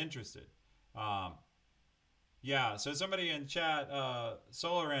self-interested. Yeah, so somebody in chat,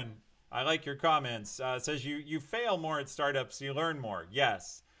 Solarin, I like your comments, says you fail more at startups, you learn more.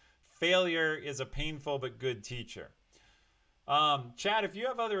 Yes, failure is a painful but good teacher. Chad, if you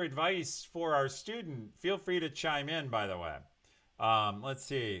have other advice for our student, feel free to chime in, by the way. Let's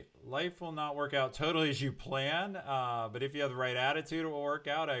see. Life will not work out totally as you plan, but if you have the right attitude, it will work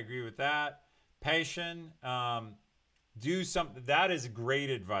out. I agree with that. Passion. Do something. That is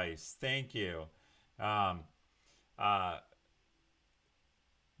great advice. Thank you.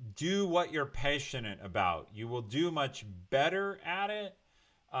 Do what you're passionate about. You will do much better at it.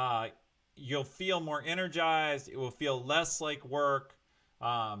 You'll feel more energized. It will feel less like work.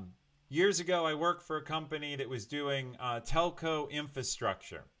 Years ago, I worked for a company that was doing telco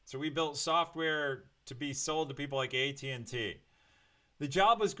infrastructure. So we built software to be sold to people like AT&T. The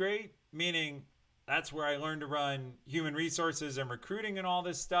job was great, meaning that's where I learned to run human resources and recruiting and all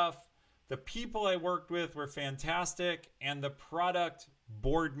this stuff. The people I worked with were fantastic, and the product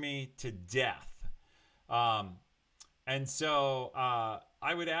bored me to death. And so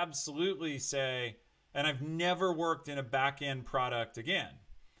I would absolutely say, and I've never worked in a back-end product again.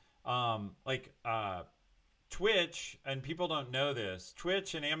 Twitch, and people don't know this,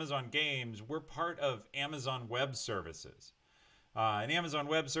 Twitch and Amazon Games, we're part of Amazon Web Services. And Amazon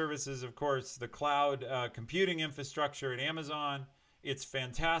Web Services, of course, the cloud computing infrastructure at Amazon. It's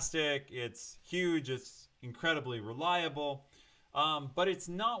fantastic. It's huge. It's incredibly reliable. But it's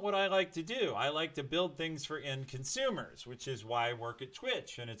not what I like to do. I like to build things for end consumers, which is why I work at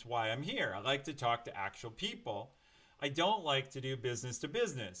Twitch, and it's why I'm here. I like to talk to actual people. I don't like to do business to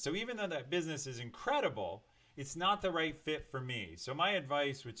business. So even though that business is incredible, it's not the right fit for me. So my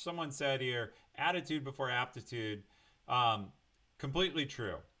advice, which someone said here, attitude before aptitude, completely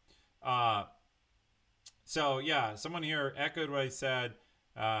true. So yeah, someone here echoed what I said,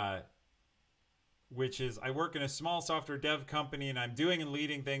 which is I work in a small software dev company and I'm doing and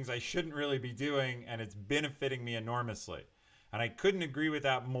leading things I shouldn't really be doing, and it's benefiting me enormously. And I couldn't agree with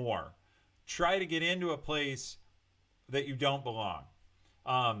that more. Try to get into a place that you don't belong.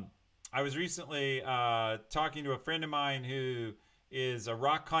 I was recently talking to a friend of mine who is a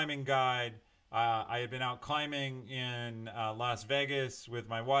rock climbing guide, I had been out climbing in Las Vegas with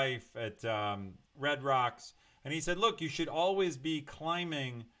my wife at Red Rocks, and he said, look, you should always be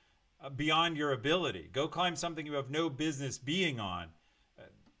climbing beyond your ability. Go climb something you have no business being on.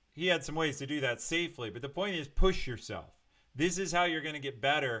 He had some ways to do that safely, but the point is push yourself. This is how you're going to get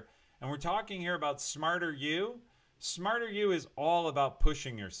better. And we're talking here about Smarter You. Smarter You is all about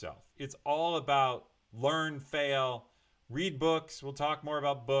pushing yourself. It's all about learn, fail, read books. We'll talk more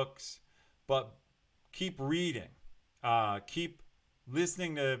about books, but keep reading. Keep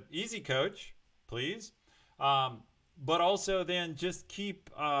listening to Easy Coach, please. But also then just keep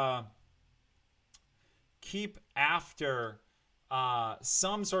after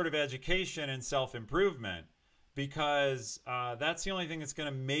some sort of education and self-improvement, because that's the only thing that's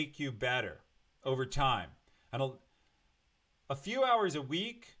going to make you better over time. And a few hours a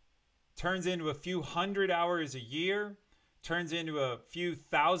week turns into a few hundred hours a year, turns into a few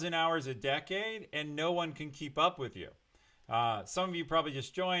thousand hours a decade, and no one can keep up with you. Some of you probably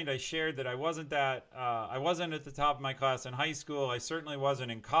just joined. I shared that I wasn't at the top of my class in high school. I certainly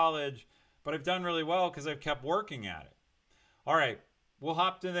wasn't in college, but I've done really well because I've kept working at it. All right, we'll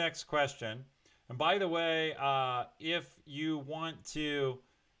hop to the next question. And by the way, if you want to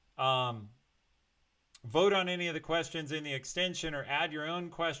vote on any of the questions in the extension or add your own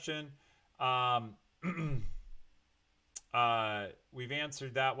question, we've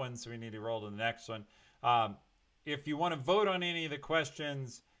answered that one, so we need to roll to the next one. If you want to vote on any of the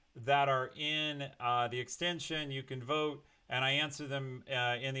questions that are in the extension, you can vote, and I answer them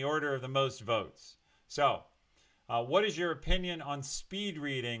in the order of the most votes. So, what is your opinion on speed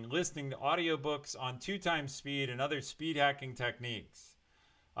reading, listening to audiobooks on 2x speed and other speed hacking techniques?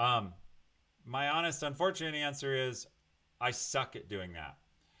 My honest, unfortunate answer is I suck at doing that.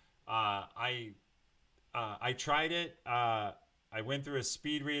 I tried it. I went through a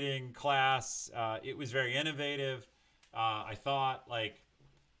speed reading class. It was very innovative. I thought like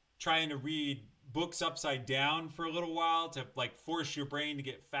trying to read books upside down for a little while to like force your brain to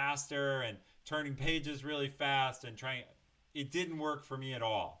get faster and turning pages really fast and trying. It didn't work for me at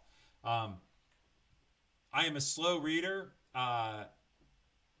all. I am a slow reader. I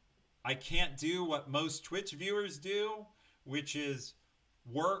can't do what most Twitch viewers do, which is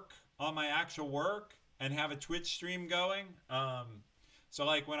work on my actual work and have a Twitch stream going. So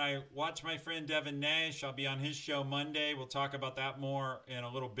like when I watch my friend Devin Nash, I'll be on his show Monday. We'll talk about that more in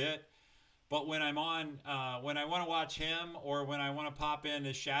a little bit. But when I'm on, when I want to watch him or when I want to pop in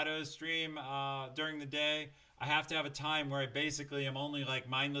a shadow stream during the day, I have to have a time where I basically am only like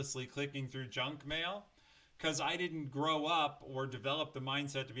mindlessly clicking through junk mail, because I didn't grow up or develop the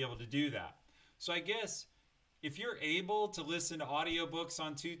mindset to be able to do that. So I guess if you're able to listen to audiobooks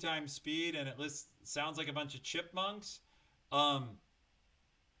on 2x speed and it sounds like a bunch of chipmunks,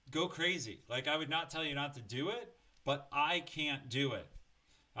 go crazy. Like, I would not tell you not to do it, but I can't do it.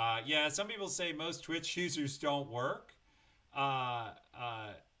 Yeah, some people say most Twitch users don't work.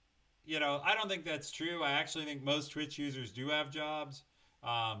 You know, I don't think that's true. I actually think most Twitch users do have jobs.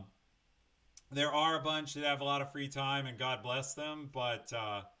 There are a bunch that have a lot of free time, and God bless them. But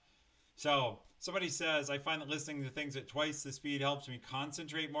so somebody says, I find that listening to things at twice the speed helps me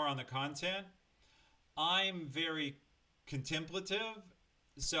concentrate more on the content. I'm very contemplative.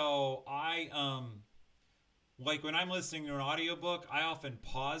 So I, like when I'm listening to an audiobook, I often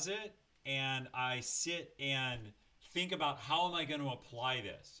pause it and I sit and think about how am I going to apply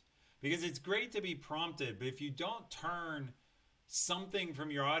this? Because it's great to be prompted, but if you don't turn something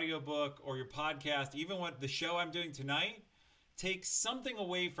from your audiobook or your podcast, even what the show I'm doing tonight, take something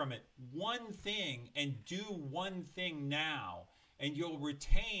away from it, one thing, and do one thing now, and you'll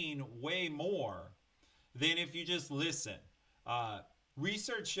retain way more than if you just listen.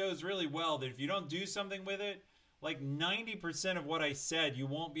 Research shows really well that if you don't do something with it, like 90% of what I said, you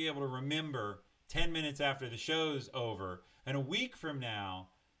won't be able to remember 10 minutes after the show's over. And a week from now,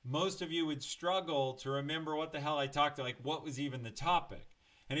 most of you would struggle to remember what the hell I talked to, like what was even the topic.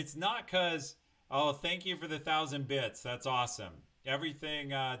 And it's not because, oh, thank you for the 1,000 bits. That's awesome. Everything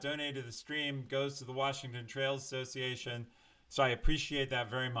donated to the stream goes to the Washington Trails Association. So I appreciate that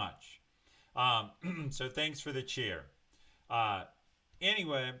very much. So thanks for the cheer.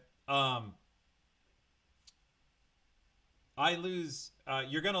 Anyway, you're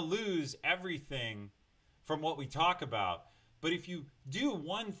going to lose everything from what we talk about. But if you do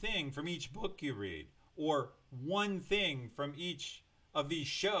one thing from each book you read, or one thing from each of these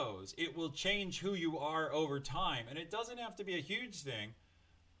shows, it will change who you are over time. And it doesn't have to be a huge thing.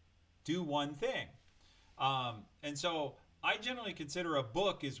 Do one thing. And so I generally consider a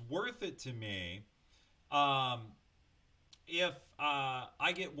book is worth it to me if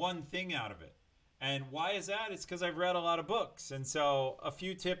I get one thing out of it. And why is that? It's because I've read a lot of books. And so a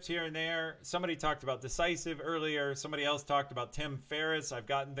few tips here and there. Somebody talked about Decisive earlier. Somebody else talked about Tim Ferriss. I've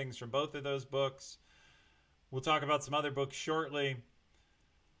gotten things from both of those books. We'll talk about some other books shortly.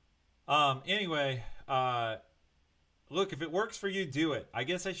 Anyway, look, if it works for you, do it. I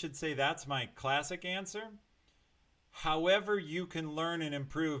guess I should say that's my classic answer. However you can learn and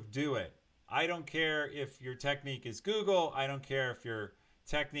improve, do it. I don't care if your technique is Google. I don't care if your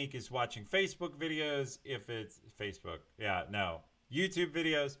technique is watching Facebook videos, if it's Facebook. Yeah, no. YouTube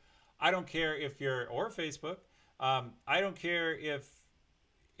videos. I don't care if you're, or Facebook. I don't care if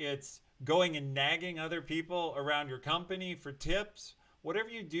it's going and nagging other people around your company for tips. Whatever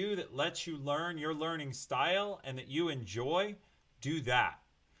you do that lets you learn your learning style and that you enjoy, do that.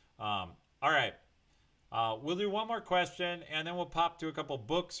 All right. We'll do one more question, and then we'll pop to a couple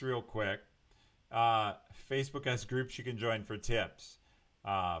books real quick. Facebook has groups you can join for tips.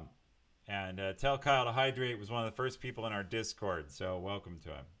 And Tell Kyle to Hydrate was one of the first people in our Discord, so welcome to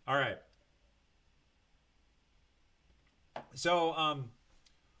him. All right. So,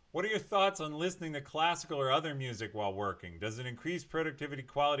 what are your thoughts on listening to classical or other music while working? Does it increase productivity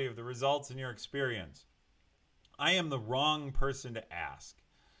quality of the results in your experience? I am the wrong person to ask.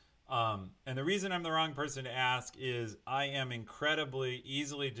 And the reason I'm the wrong person to ask is I am incredibly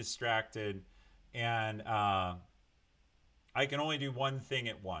easily distracted, and I can only do one thing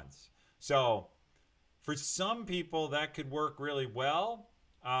at once. So for some people that could work really well.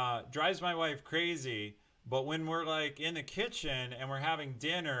 Drives my wife crazy. But when we're like in the kitchen and we're having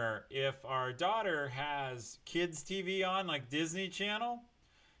dinner, if our daughter has kids TV on, like Disney Channel,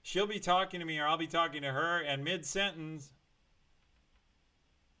 she'll be talking to me or I'll be talking to her, and mid-sentence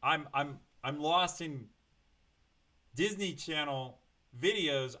I'm lost in Disney Channel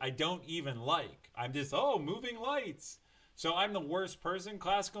videos I don't even like. I'm just, moving lights. So I'm the worst person.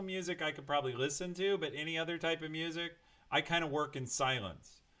 Classical music I could probably listen to, but any other type of music, I kind of work in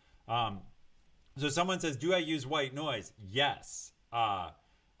silence. So someone says, do I use white noise? Yes. I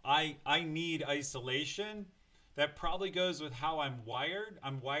need isolation. That probably goes with how I'm wired.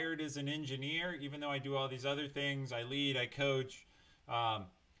 I'm wired as an engineer, even though I do all these other things. I lead, I coach. I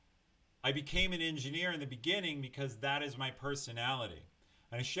became an engineer in the beginning because that is my personality.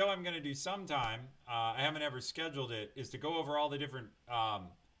 And a show I'm going to do sometime, I haven't ever scheduled it, is to go over all the different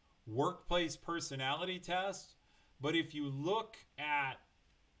workplace personality tests. But if you look at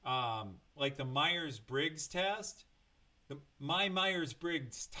like the Myers-Briggs test, my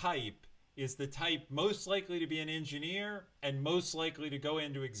Myers-Briggs type is the type most likely to be an engineer and most likely to go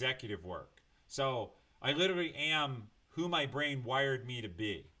into executive work. So I literally am who my brain wired me to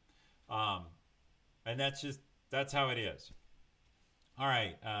be. And that's how it is. All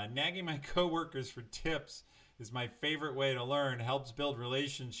right. Nagging my coworkers for tips is my favorite way to learn. Helps build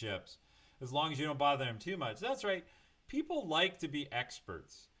relationships as long as you don't bother them too much. That's right. People like to be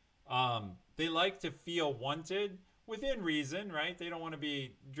experts. They like to feel wanted within reason, right? They don't want to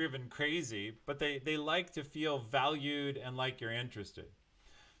be driven crazy, but they like to feel valued and like you're interested.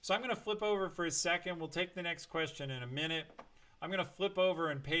 So I'm going to flip over for a second. We'll take the next question in a minute. I'm going to flip over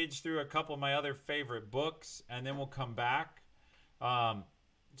and page through a couple of my other favorite books, and then we'll come back.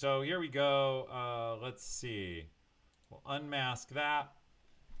 So here we go. Let's see. We'll unmask that.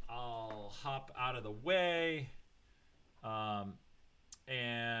 I'll hop out of the way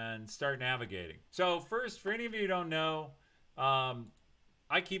and start navigating. So first, for any of you who don't know,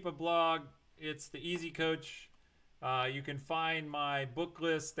 I keep a blog. It's the Easy Coach. You can find my book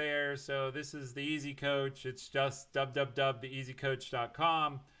list there. So this is the Easy Coach. It's just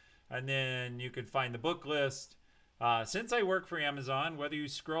www.theeasycoach.com. And then you can find the book list. Since I work for Amazon, whether you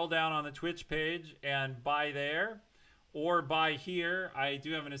scroll down on the Twitch page and buy there or buy here, I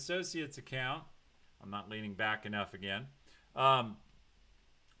do have an associates account. I'm not leaning back enough again.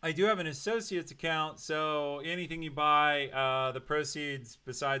 I do have an associates account, so anything you buy, the proceeds,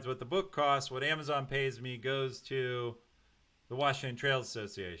 besides what the book costs, what Amazon pays me, goes to the Washington Trails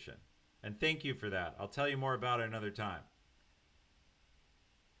Association. And thank you for that. I'll tell you more about it another time.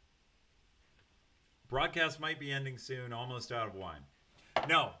 Broadcast might be ending soon, almost out of wine.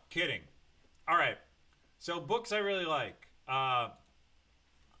 No, kidding. All right, so books I really like.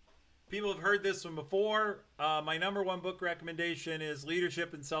 People have heard this one before. My number one book recommendation is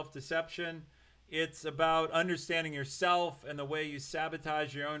Leadership and Self-Deception. It's about understanding yourself and the way you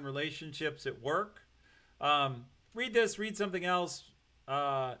sabotage your own relationships at work. Read this, read something else.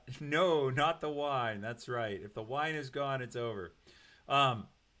 No, not the wine. That's right. If the wine is gone, it's over.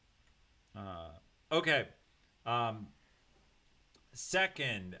 Okay.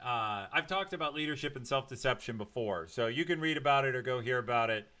 Second, I've talked about Leadership and Self-Deception before, so you can read about it or go hear about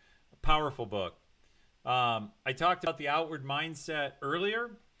it. Powerful book. I talked about the outward mindset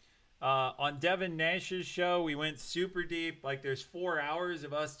earlier. On Devin Nash's show, we went super deep. Like there's 4 hours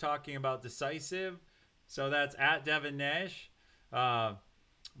of us talking about decisive. So that's at Devin Nash.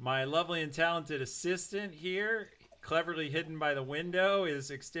 My lovely and talented assistant here, cleverly hidden by the window,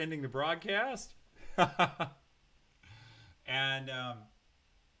 is extending the broadcast. And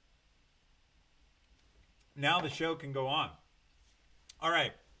now the show can go on. All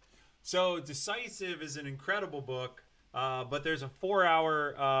right. So Decisive is an incredible book. But there's a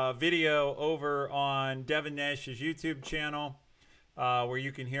 4-hour video over on Devin Nash's YouTube channel where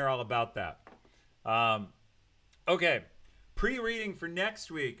you can hear all about that. Okay, pre-reading for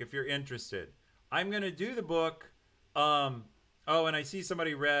next week if you're interested. I'm going to do the book. Oh, and I see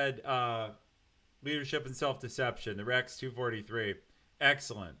somebody read Leadership and Self-Deception, the Rex 243.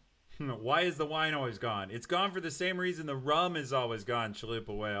 Excellent. Why is the wine always gone? It's gone for the same reason the rum is always gone,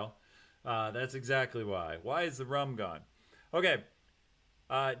 Chalupa Whale. That's exactly why. Why is the rum gone? Okay.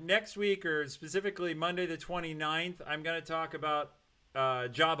 Next week, or specifically Monday the 29th, I'm going to talk about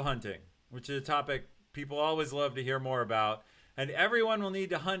job hunting, which is a topic people always love to hear more about. And everyone will need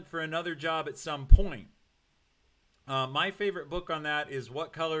to hunt for another job at some point. My favorite book on that is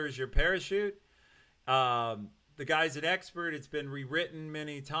What Color is Your Parachute? The guy's an expert. It's been rewritten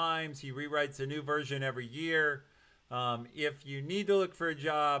many times. He rewrites a new version every year. If you need to look for a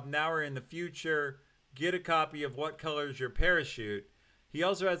job now or in the future, get a copy of What Color is Your Parachute. He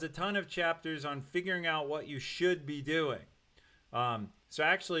also has a ton of chapters on figuring out what you should be doing. So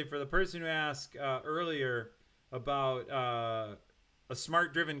actually, for the person who asked earlier about a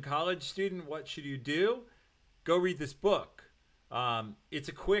smart-driven college student, what should you do? Go read this book. It's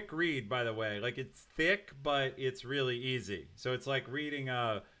a quick read, by the way. Like, it's thick, but it's really easy. So it's like reading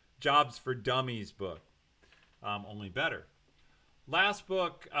a Jobs for Dummies book. Only better. Last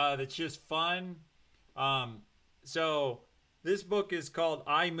book that's just fun. So this book is called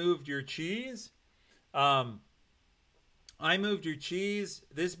I Moved Your Cheese. I Moved Your Cheese.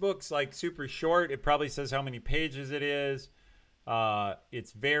 This book's like super short. It probably says how many pages it is.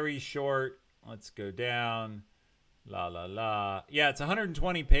 It's very short. Let's go down. La la la. Yeah, it's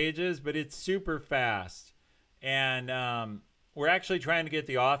 120 pages, but it's super fast. And we're actually trying to get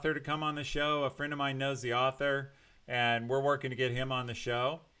the author to come on the show. A friend of mine knows the author, and we're working to get him on the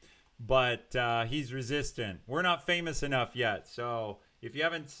show. But he's resistant. We're not famous enough yet. So if you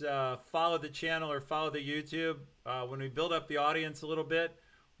haven't followed the channel or followed the YouTube, when we build up the audience a little bit,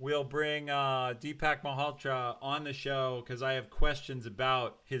 we'll bring Deepak Malhotra on the show because I have questions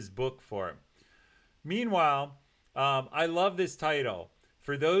about his book for him. Meanwhile, I love this title.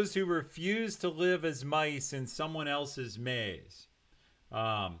 For those who refuse to live as mice in someone else's maze.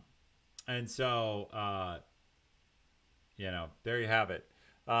 And so, there you have it.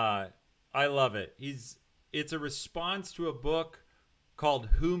 I love it. It's a response to a book called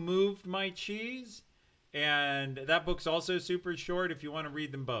Who Moved My Cheese? And that book's also super short if you want to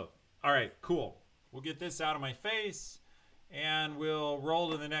read them both. All right, cool. We'll get this out of my face and we'll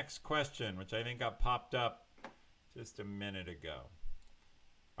roll to the next question, which I think got popped up just a minute ago.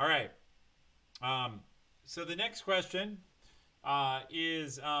 All right. So the next question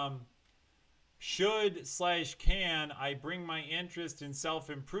is, should/can I bring my interest in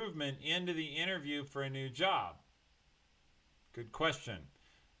self-improvement into the interview for a new job? Good question.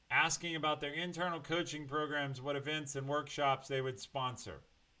 Asking about their internal coaching programs, what events and workshops they would sponsor.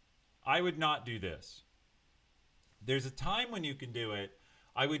 I would not do this. There's a time when you can do it.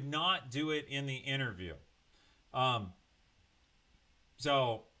 I would not do it in the interview. Does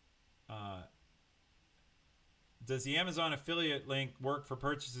the Amazon affiliate link work for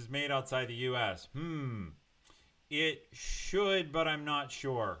purchases made outside the U.S.? It should, but I'm not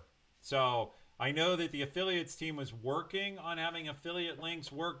sure. So I know that the affiliates team was working on having affiliate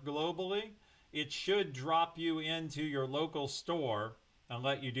links work globally. It should drop you into your local store and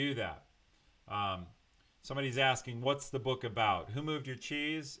let you do that. Somebody's asking, what's the book about? Who Moved Your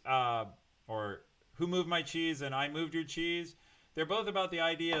Cheese? Or Who Moved My Cheese and I Moved Your Cheese? They're both about the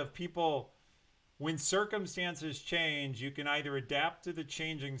idea of people, when circumstances change, you can either adapt to the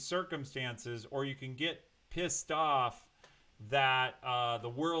changing circumstances or you can get pissed off that the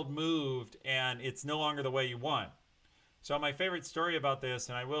world moved and it's no longer the way you want. So my favorite story about this,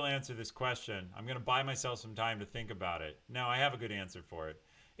 and I will answer this question, I'm going to buy myself some time to think about it. Now I have a good answer for it.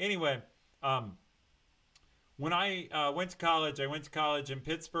 Anyway, when I went to college in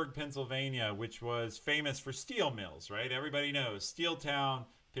Pittsburgh, Pennsylvania, which was famous for steel mills, right? Everybody knows Steel Town,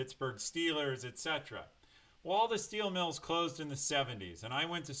 Pittsburgh Steelers, etc. Well, all the steel mills closed in the 70s, and I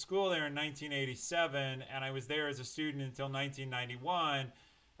went to school there in 1987, and I was there as a student until 1991,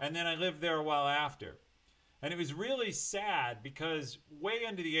 and then I lived there a while after. And it was really sad because way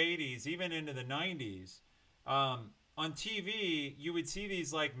into the 80s, even into the 90s, on TV, you would see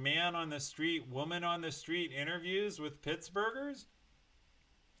these like man on the street, woman on the street interviews with Pittsburghers.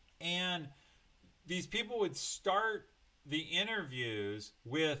 And these people would start the interviews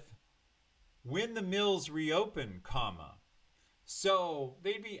with when the mills reopen, comma. So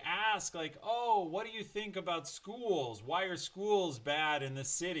they'd be asked like, oh, what do you think about schools? Why are schools bad in the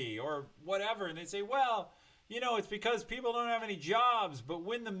city or whatever? And they'd say, well, you know, it's because people don't have any jobs, but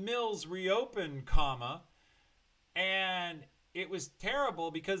when the mills reopen, comma, and it was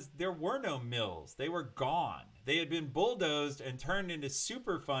terrible because there were no mills. They were gone. They had been bulldozed and turned into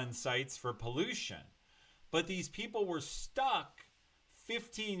Superfund sites for pollution. But these people were stuck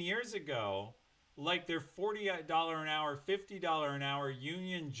 15 years ago, like their $40 an hour, $50 an hour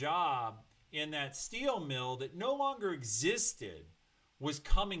union job in that steel mill that no longer existed was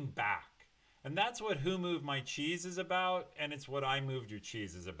coming back. And that's what Who Moved My Cheese is about, and it's what I Moved Your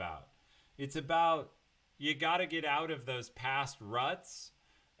Cheese is about. It's about you got to get out of those past ruts,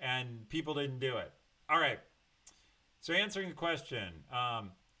 and people didn't do it. All right. So answering the question,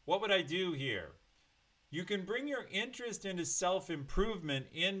 what would I do here? You can bring your interest into self-improvement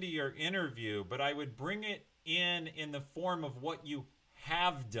into your interview, but I would bring it in the form of what you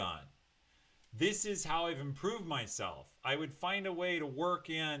have done. This is how I've improved myself. I would find a way to work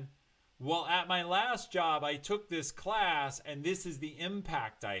in, well, at my last job, I took this class and this is the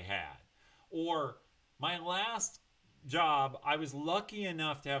impact I had. Or my last job, I was lucky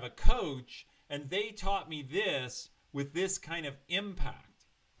enough to have a coach and they taught me this with this kind of impact.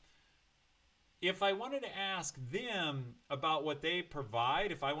 If I wanted to ask them about what they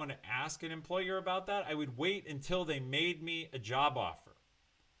provide, if I want to ask an employer about that, I would wait until they made me a job offer.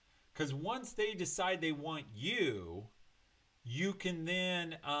 Because once they decide they want you, you can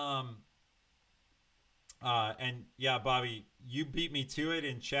then, and yeah, Bobby, you beat me to it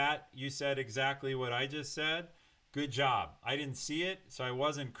in chat. You said exactly what I just said. Good job. I didn't see it, so I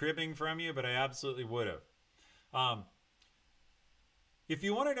wasn't cribbing from you, but I absolutely would have. If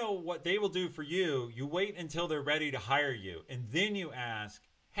you want to know what they will do for you, you wait until they're ready to hire you. And then you ask,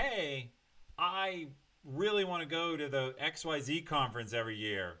 hey, I really want to go to the XYZ conference every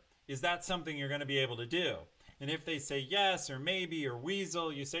year. Is that something you're going to be able to do? And if they say yes or maybe or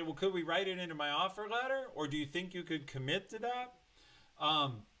weasel, you say, well, could we write it into my offer letter? Or do you think you could commit to that?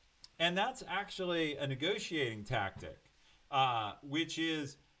 And that's actually a negotiating tactic, which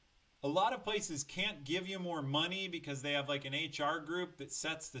is a lot of places can't give you more money because they have like an HR group that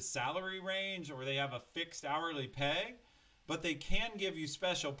sets the salary range or they have a fixed hourly pay, but they can give you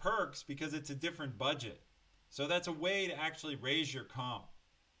special perks because it's a different budget. So that's a way to actually raise your comp.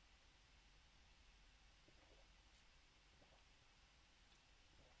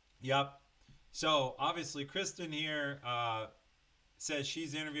 Yep. So obviously Kristen here says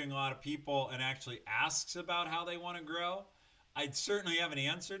she's interviewing a lot of people and actually asks about how they want to grow. I'd certainly have an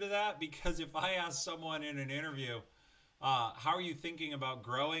answer to that because if I ask someone in an interview, how are you thinking about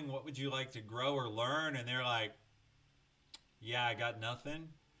growing? What would you like to grow or learn? And they're like, yeah, I got nothing.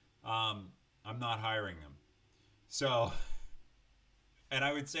 I'm not hiring them. So, and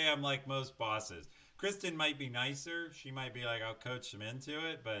I would say I'm like most bosses. Kristen might be nicer. She might be like, I'll coach them into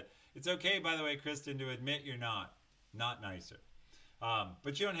it. But it's okay, by the way, Kristen, to admit you're not nicer.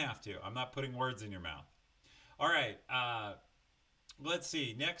 But you don't have to. I'm not putting words in your mouth. All right. Let's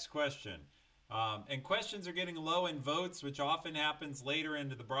see. Next question. And questions are getting low in votes, which often happens later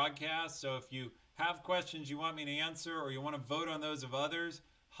into the broadcast. So if you have questions you want me to answer or you want to vote on those of others,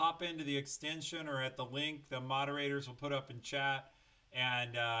 hop into the extension or at the link the moderators will put up in chat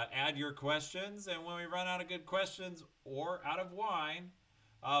and add your questions. And when we run out of good questions or out of wine,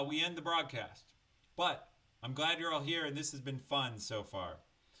 we end the broadcast. But I'm glad you're all here and this has been fun so far.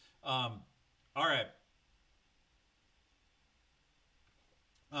 All right.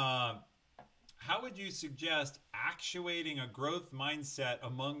 How would you suggest actuating a growth mindset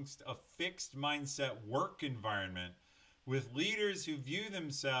amongst a fixed mindset work environment with leaders who view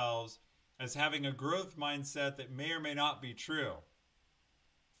themselves as having a growth mindset that may or may not be true?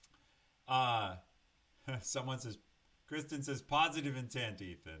 Someone says, Kristen says, positive intent,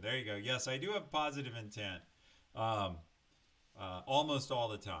 Ethan. There you go. Yes, I do have positive intent almost all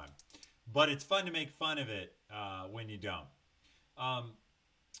the time. But it's fun to make fun of it when you don't.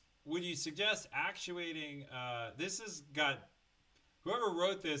 Would you suggest actuating, this has got, whoever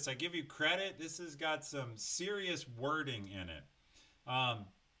wrote this, I give you credit, this has got some serious wording in it.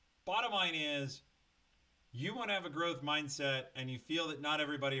 Bottom line is, you want to have a growth mindset and you feel that not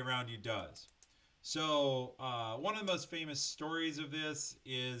everybody around you does. So one of the most famous stories of this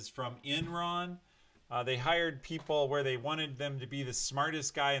is from Enron. They hired people where they wanted them to be the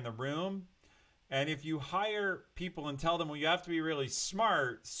smartest guy in the room. And if you hire people and tell them, well, you have to be really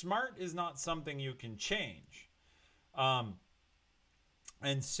smart, smart is not something you can change.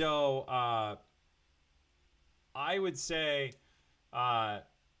 And so I would say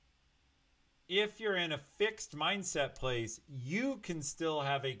if you're in a fixed mindset place, you can still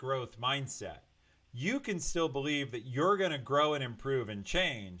have a growth mindset. You can still believe that you're going to grow and improve and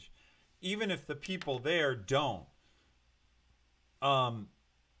change, even if the people there don't.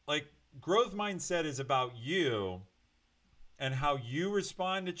 Like, growth mindset is about you and how you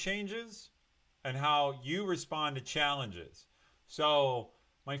respond to changes and how you respond to challenges. So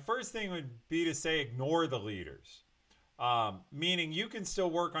my first thing would be to say ignore the leaders, meaning you can still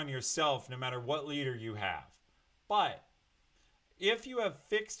work on yourself no matter what leader you have. But if you have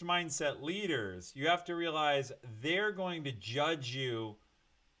fixed mindset leaders, you have to realize they're going to judge you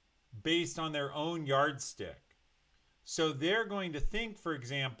based on their own yardstick. So they're going to think, for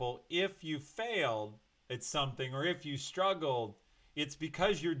example, if you failed at something or if you struggled, it's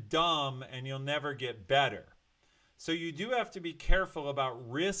because you're dumb and you'll never get better. So you do have to be careful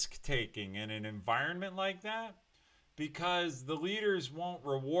about risk taking in an environment like that, because the leaders won't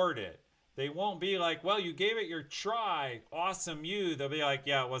reward it. They won't be like, well, you gave it your try, awesome you. They'll be like,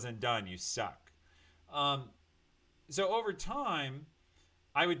 yeah, it wasn't done, you suck. So over time,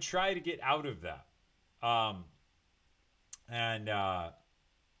 I would try to get out of that.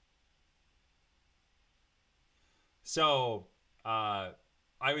 So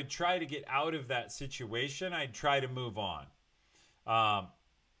I would try to get out of that situation. I'd try to move on.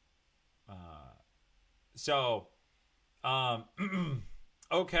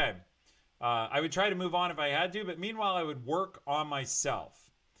 Okay. I would try to move on if I had to, but meanwhile, I would work on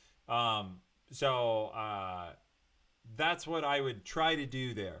myself. That's what I would try to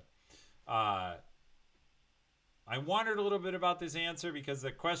do there. I wondered a little bit about this answer because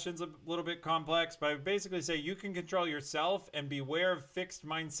the question's a little bit complex, but I would basically say you can control yourself and beware of fixed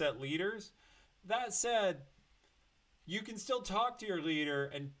mindset leaders. That said, you can still talk to your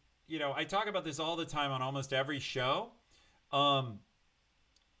leader, and I talk about this all the time on almost every show.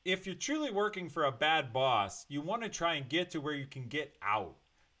 If you're truly working for a bad boss, you want to try and get to where you can get out.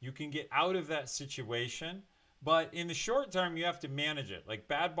 You can get out of that situation. But in the short term, you have to manage it. Like,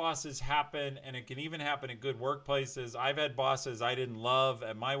 bad bosses happen, and it can even happen in good workplaces. I've had bosses I didn't love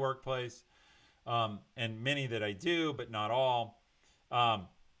at my workplace, and many that I do, but not all. What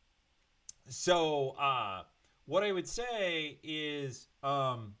I would say is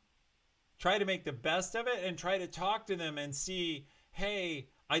try to make the best of it and try to talk to them and see, hey,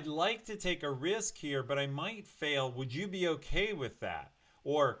 I'd like to take a risk here, but I might fail. Would you be okay with that?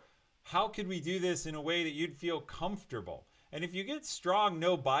 Or how could we do this in a way that you'd feel comfortable? And if you get strong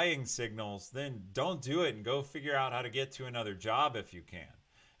no buying signals, then don't do it and go figure out how to get to another job if you can.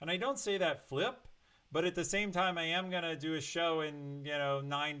 And I don't say that flip, but at the same time, I am going to do a show in,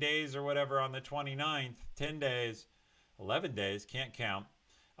 9 days or whatever on the 29th, 10 days, 11 days, can't count,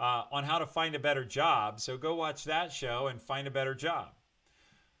 on how to find a better job. So go watch that show and find a better job.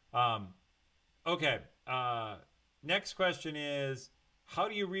 Okay. Next question is, how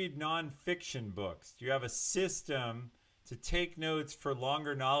do you read nonfiction books? Do you have a system to take notes for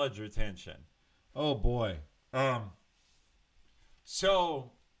longer knowledge retention? Oh boy.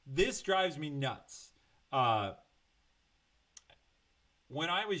 So this drives me nuts. When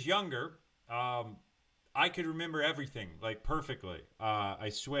I was younger, I could remember everything like perfectly. I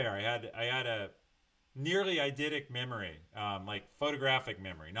swear, I had a nearly eidetic memory, like photographic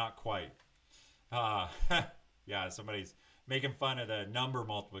memory, not quite. Yeah, somebody's making fun of the number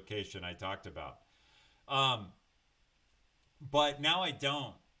multiplication I talked about. But now I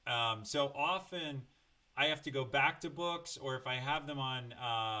don't. So often I have to go back to books, or if I have them on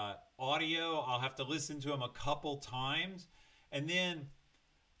audio, I'll have to listen to them a couple times. And then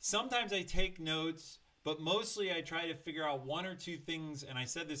sometimes I take notes, but mostly I try to figure out one or two things, and I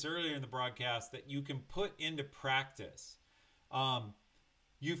said this earlier in the broadcast, that you can put into practice.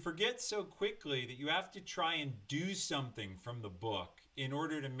 You forget so quickly that you have to try and do something from the book in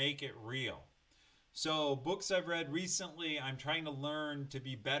order to make it real. So books I've read recently, I'm trying to learn to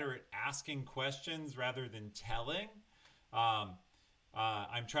be better at asking questions rather than telling. I'm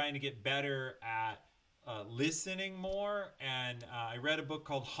trying to get better at listening more. And I read a book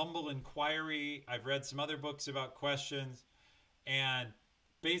called Humble Inquiry. I've read some other books about questions. And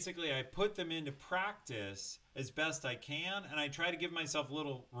basically, I put them into practice as best I can, and I try to give myself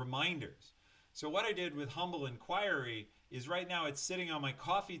little reminders. So what I did with Humble Inquiry is right now it's sitting on my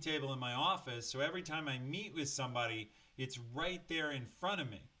coffee table in my office, so every time I meet with somebody, it's right there in front of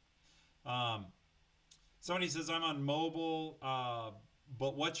me. Somebody says, I'm on mobile,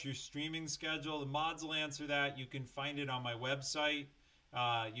 but what's your streaming schedule? The mods will answer that. You can find it on my website.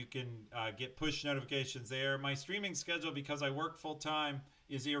 You can get push notifications there. My streaming schedule, because I work full time,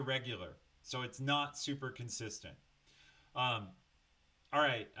 is irregular. So it's not super consistent. All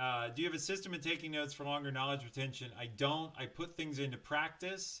right. Do you have a system of taking notes for longer knowledge retention? I don't. I put things into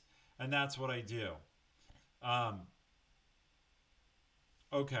practice, and that's what I do.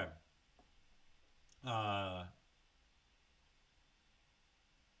 Okay.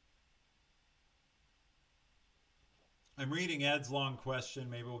 I'm reading Ed's long question.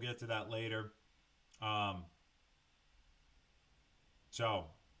 Maybe we'll get to that later. Um,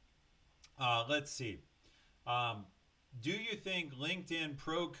 let's see. Um, do you think LinkedIn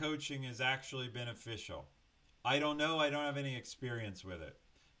Pro coaching is actually beneficial? I don't know. I don't have any experience with it.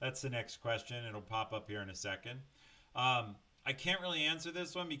 That's the next question. It'll pop up here in a second. I can't really answer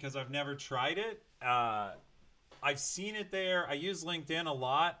this one because I've never tried it. I've seen it there. I use LinkedIn a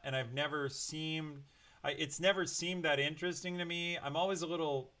lot, and it's never seemed that interesting to me. I'm always a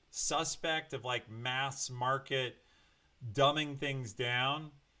little suspect of like mass market dumbing things down,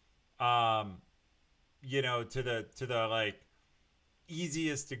 to the like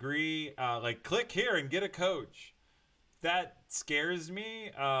easiest degree. Like click here and get a coach. That scares me.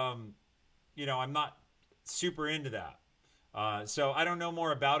 I'm not super into that. So I don't know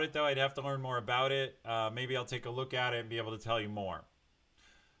more about it, though. I'd have to learn more about it. Maybe I'll take a look at it and be able to tell you more.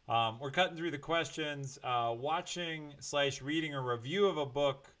 We're cutting through the questions. Watching/reading a review of a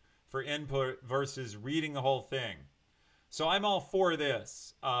book for input versus reading the whole thing. So I'm all for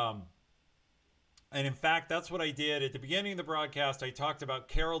this. And in fact, that's what I did. At the beginning of the broadcast, I talked about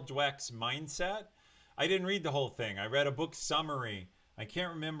Carol Dweck's mindset. I didn't read the whole thing. I read a book summary. I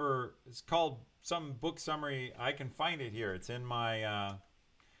can't remember. It's called some book summary. I can find it here. It's in my,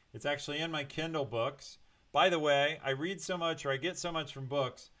 it's actually in my Kindle books. By the way, I read so much, or I get so much from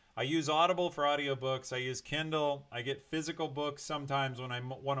books. I use Audible for audiobooks. I use Kindle. I get physical books sometimes when I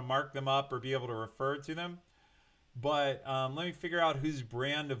want to mark them up or be able to refer to them. But let me figure out whose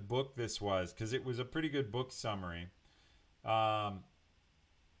brand of book this was, because it was a pretty good book summary.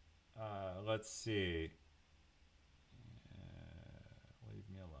 Let's see. Leave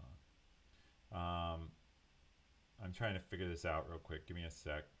me alone. I'm trying to figure this out real quick. Give me a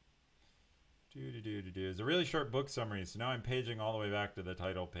sec. It's a really short book summary, so now I'm paging all the way back to the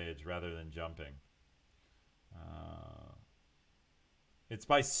title page rather than jumping. It's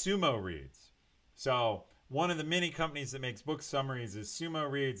by Sumo Reads. So one of the many companies that makes book summaries is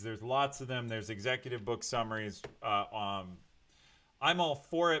Sumo Reads. There's lots of them. There's executive book summaries. I'm all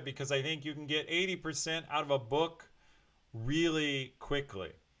for it because I think you can get 80% out of a book really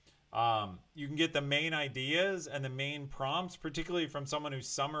quickly. You can get the main ideas and the main prompts, particularly from someone who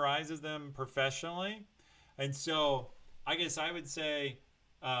summarizes them professionally. And so I guess I would say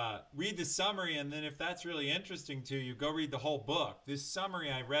read the summary, and then if that's really interesting to you, go read the whole book. This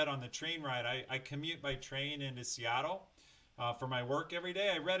summary I read on the train ride. I commute by train into Seattle for my work every day.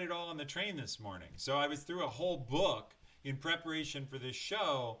 I read it all on the train this morning. So I was through a whole book in preparation for this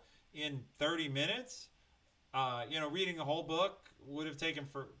show in 30 minutes. Reading a whole book would have taken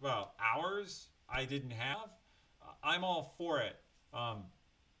hours. I didn't have. I'm all for it.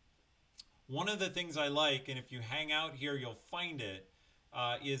 One of the things I like, and if you hang out here, you'll find it,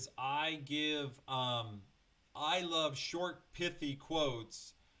 is I love short, pithy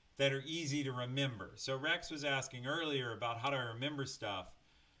quotes that are easy to remember. So Rex was asking earlier about how to remember stuff.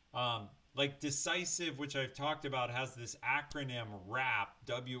 Like Decisive, which I've talked about, has this acronym WRAP,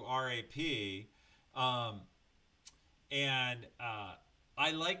 W-R-A-P.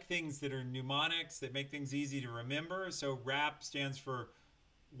 I like things that are mnemonics that make things easy to remember. So WRAP stands for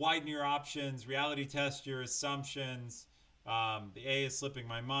widen your options, reality test your assumptions. The A is slipping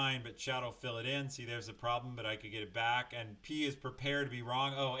my mind, but Chad will fill it in. See, there's a problem, but I could get it back. And P is prepare to be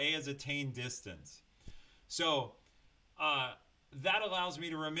wrong. Oh, A is attain distance. So that allows me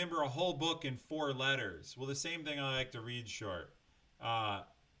to remember a whole book in 4 letters. Well, the same thing I like to read short. I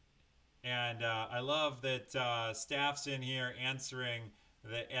love that staff's in here answering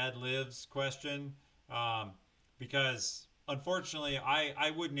the Ed Lives question because unfortunately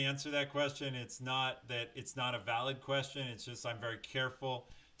I wouldn't answer that question. It's not that it's not a valid question. It's just I'm very careful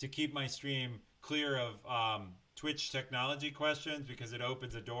to keep my stream clear of Twitch technology questions because it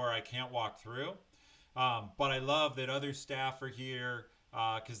opens a door I can't walk through. But I love that other staff are here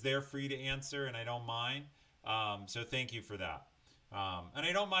because they're free to answer and I don't mind. So thank you for that. And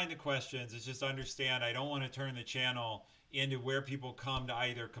I don't mind the questions. It's just understand I don't want to turn the channel into where people come to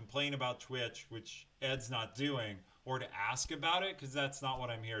either complain about Twitch, which Ed's not doing, or to ask about it, because that's not what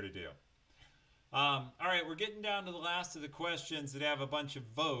I'm here to do. All right, we're getting down to the last of the questions that have a bunch of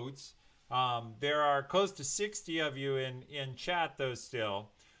votes. There are close to 60 of you in chat, though, still.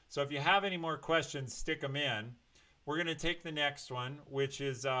 So if you have any more questions, stick them in. We're going to take the next one, which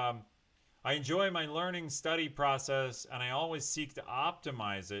is I enjoy my learning study process, and I always seek to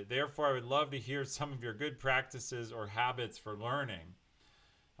optimize it. Therefore, I would love to hear some of your good practices or habits for learning.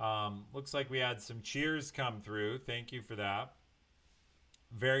 Looks like we had some cheers come through. Thank you for that.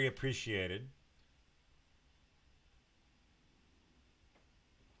 Very appreciated.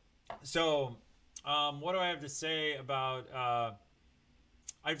 So, what do I have to say about?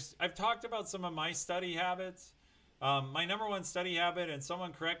 I've talked about some of my study habits. My number one study habit, and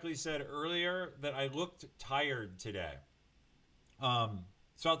someone correctly said earlier that I looked tired today.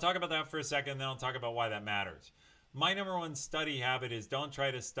 So I'll talk about that for a second, then I'll talk about why that matters. My number one study habit is don't try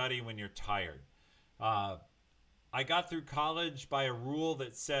to study when you're tired. I got through college by a rule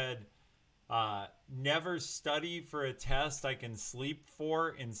that said never study for a test I can sleep for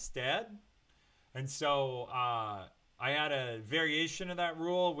instead. And so I had a variation of that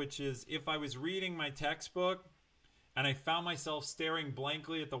rule, which is if I was reading my textbook and I found myself staring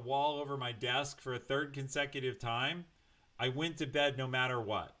blankly at the wall over my desk for a third consecutive time, I went to bed no matter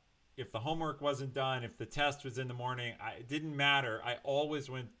what. If the homework wasn't done, if the test was in the morning, it didn't matter. I always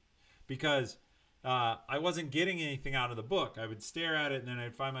went because I wasn't getting anything out of the book. I would stare at it and then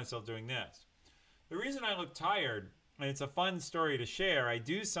I'd find myself doing this. The reason I look tired, and it's a fun story to share, I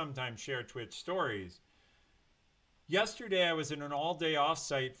do sometimes share Twitch stories. Yesterday, I was in an all-day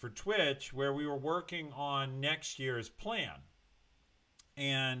offsite for Twitch where we were working on next year's plan.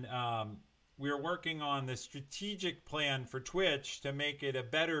 And we were working on the strategic plan for Twitch to make it a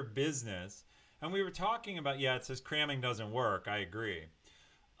better business. And we were talking about, yeah, it says cramming doesn't work. I agree.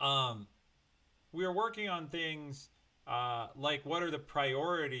 We were working on things like what are the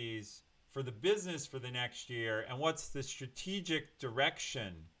priorities for the business for the next year and what's the strategic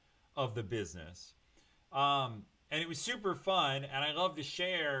direction of the business. And it was super fun, and I love to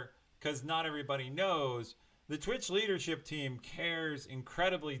share because not everybody knows. The Twitch leadership team cares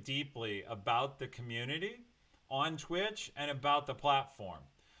incredibly deeply about the community on Twitch and about the platform.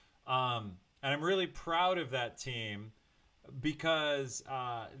 And I'm really proud of that team because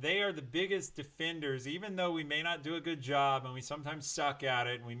they are the biggest defenders, even though we may not do a good job and we sometimes suck at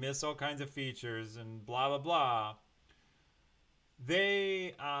it and we miss all kinds of features and blah, blah, blah.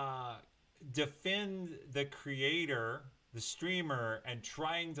 They defend the creator, the streamer, and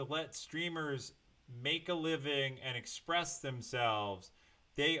trying to let streamers make a living and express themselves.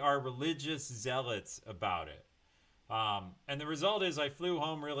 They are religious zealots about it. And the result is I flew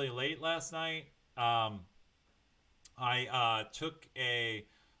home really late last night. I took a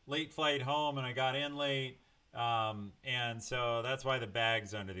late flight home and I got in late. And so that's why the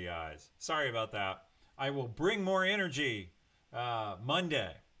bag's under the eyes. Sorry about that. I will bring more energy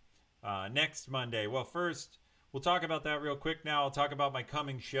Monday. Next Monday. Well, first, we'll talk about that real quick now. I'll talk about my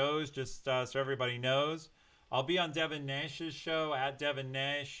coming shows just so everybody knows. I'll be on Devin Nash's show at Devin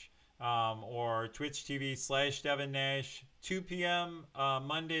Nash or Twitch TV/Devin Nash, 2 p.m.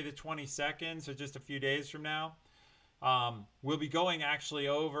 Monday the 22nd, so just a few days from now. We'll be going actually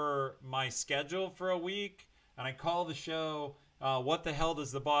over my schedule for a week, and I call the show, What the Hell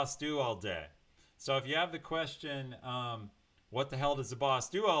Does the Boss Do All Day? So if you have the question, what the hell does the boss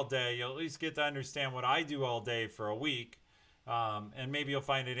do all day, you'll at least get to understand what I do all day for a week. And maybe you'll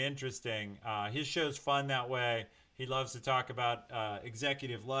find it interesting. His show's fun that way. He loves to talk about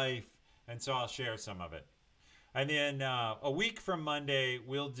executive life, and so I'll share some of it. And then a week from Monday,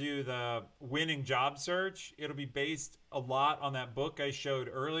 we'll do the winning job search. It'll be based a lot on that book I showed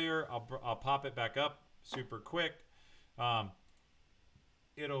earlier. I'll pop it back up super quick.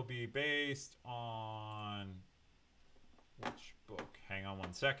 It'll be based on... which book? Hang on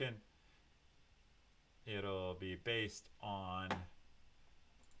one second. It'll be based on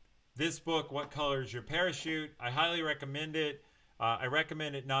this book, What Color is Your Parachute? I highly recommend it. I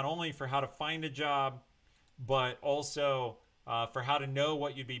recommend it not only for how to find a job, but also for how to know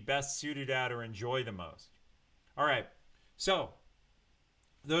what you'd be best suited at or enjoy the most. All right, so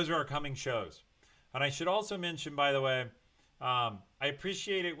those are our coming shows. And I should also mention, by the way, I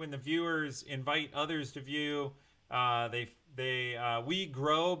appreciate it when the viewers invite others to view. We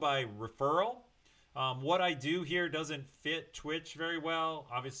grow by referral. What I do here doesn't fit Twitch very well.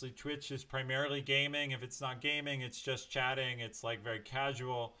 Obviously, Twitch is primarily gaming. If it's not gaming, it's just chatting. It's like very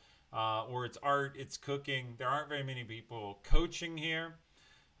casual, or it's art, it's cooking. There aren't very many people coaching here.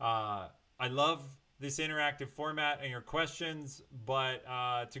 I love this interactive format and your questions, but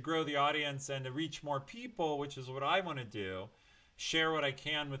to grow the audience and to reach more people, which is what I want to do, share what I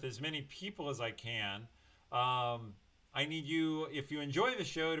can with as many people as I can. I need you, if you enjoy the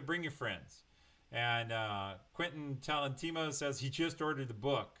show, to bring your friends. And Quentin Talentimo says he just ordered the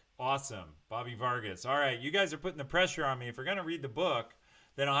book. Awesome. Bobby Vargas. All right, you guys are putting the pressure on me. If we're going to read the book,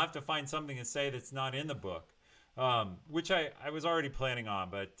 then I'll have to find something to say that's not in the book, which I was already planning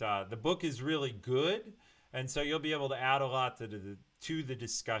on. But the book is really good, and so you'll be able to add a lot to the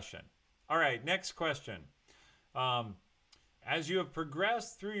discussion. All right, next question. As you have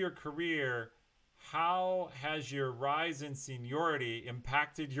progressed through your career, how has your rise in seniority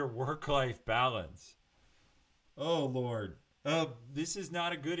impacted your work-life balance? Oh, Lord. This is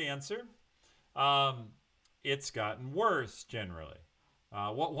not a good answer. It's gotten worse, generally.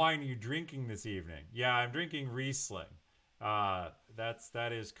 What wine are you drinking this evening? Yeah, I'm drinking Riesling.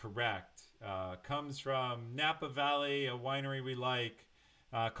 That is correct. Comes from Napa Valley, a winery we like,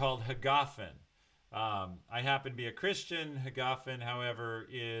 called Hagafen. I happen to be a Christian. Hagafen, however,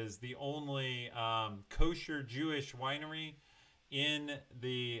 is the only kosher Jewish winery in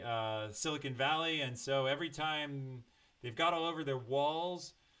the Silicon Valley. And so every time they've got all over their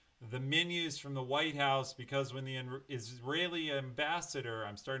walls the menus from the White House, because when the Israeli ambassador,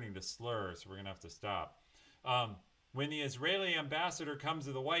 I'm starting to slur, so we're going to have to stop. When the Israeli ambassador comes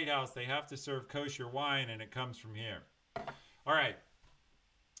to the White House, they have to serve kosher wine, and it comes from here. All right.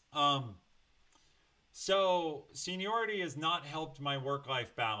 So seniority has not helped my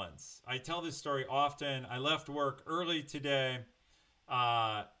work-life balance. I tell this story often. I left work early today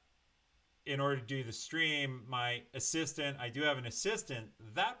in order to do the stream. My assistant, I do have an assistant.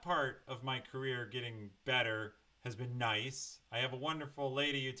 That part of my career getting better has been nice. I have a wonderful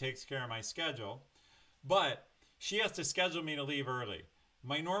lady who takes care of my schedule, but she has to schedule me to leave early.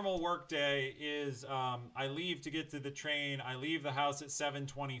 My normal work day is I leave to get to the train. I leave the house at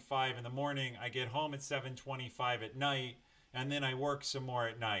 7:25 in the morning. I get home at 7:25 at night, and then I work some more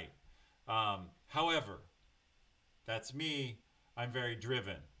at night. However, that's me. I'm very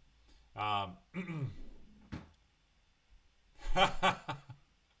driven. I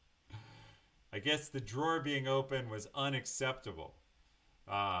guess the drawer being open was unacceptable.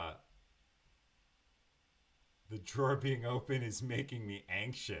 The drawer being open is making me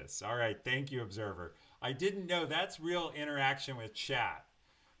anxious. All right, thank you, Observer. I didn't know that's real interaction with chat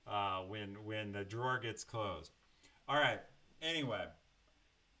when the drawer gets closed. All right, anyway.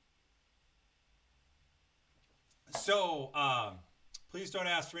 So please don't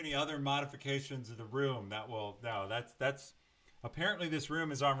ask for any other modifications of the room. That's apparently this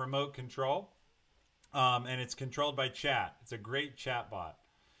room is on remote control, and it's controlled by chat. It's a great chat bot.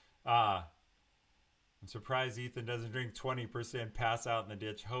 I'm surprised Ethan doesn't drink 20% pass out in the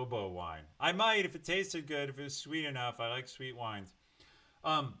ditch hobo wine. I might if it tasted good, if it was sweet enough. I like sweet wines.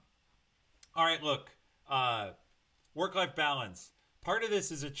 All right, look. Work-life balance. Part of this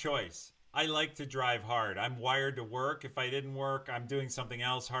is a choice. I like to drive hard. I'm wired to work. If I didn't work, I'm doing something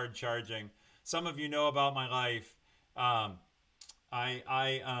else hard charging. Some of you know about my life. I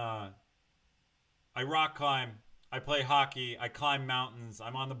rock climb. I play hockey. I climb mountains.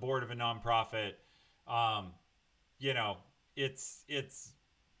 I'm on the board of a nonprofit. You know,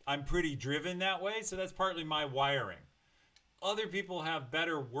 I'm pretty driven that way, so that's partly my wiring. Other people have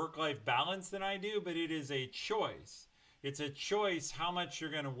better work-life balance than I do, but it is a choice. It's a choice how much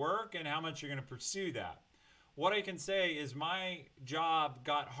you're going to work and how much you're going to pursue that. What I can say is my job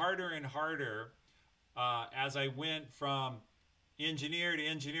got harder and harder as I went from engineer to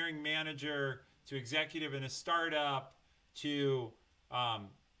engineering manager to executive in a startup to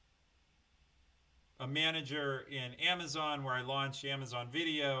a manager in Amazon, where I launched Amazon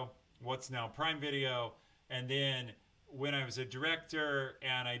Video, what's now Prime Video. And then when I was a director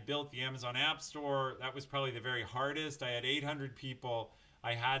and I built the Amazon App Store, that was probably the very hardest. I had 800 people.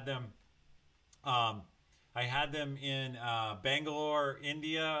 I had them in Bangalore,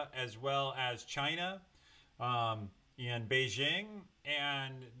 India, as well as China, in Beijing.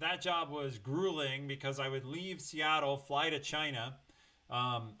 And that job was grueling because I would leave Seattle, fly to China.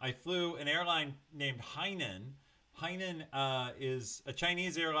 I flew an airline named Hainan. Hainan is a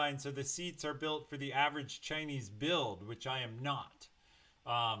Chinese airline, so the seats are built for the average Chinese build, which I am not.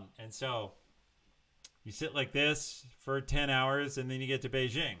 And so you sit like this for 10 hours, and then you get to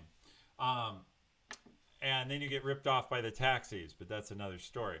Beijing. And then you get ripped off by the taxis, but that's another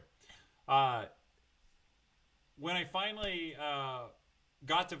story. When I finally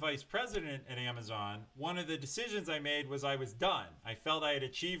got to vice president at Amazon, one of the decisions I made was I was done. I felt I had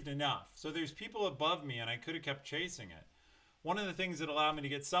achieved enough. So there's people above me, and I could have kept chasing it. One of the things that allowed me to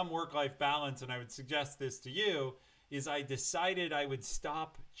get some work-life balance, and I would suggest this to you, is I decided I would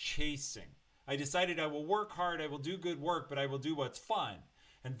stop chasing. I decided I will work hard, I will do good work, but I will do what's fun.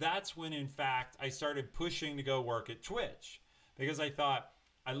 And that's when, in fact, I started pushing to go work at Twitch because I thought,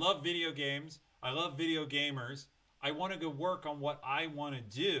 I love video games, I love video gamers. I want to go work on what I want to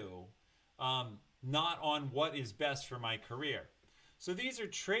do, not on what is best for my career. So these are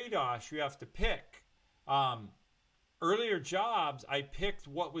trade-offs you have to pick. Earlier jobs, I picked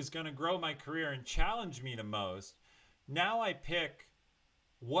what was going to grow my career and challenge me the most. Now I pick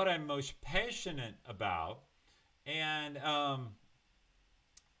what I'm most passionate about. And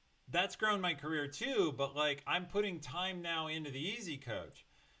that's grown my career too. But like, I'm putting time now into the Easy Coach.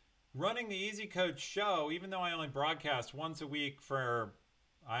 Running the Easy Coach show, even though I only broadcast once a week for,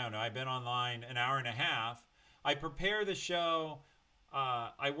 I don't know, I've been online an hour and a half. I prepare the show.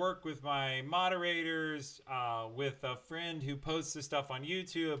 I work with my moderators, with a friend who posts the stuff on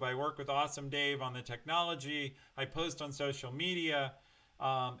YouTube. I work with Awesome Dave on the technology. I post on social media.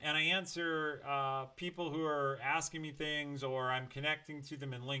 And I answer people who are asking me things, or I'm connecting to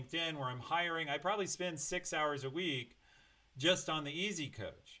them in LinkedIn where I'm hiring. I probably spend 6 hours a week just on the Easy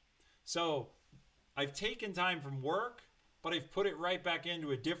Coach. So I've taken time from work, but I've put it right back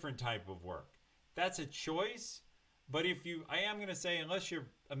into a different type of work. That's a choice. But I am going to say, unless you're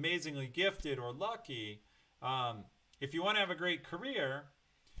amazingly gifted or lucky, if you want to have a great career,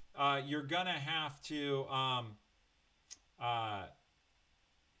 you're going to have to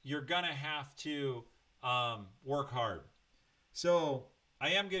work hard. So I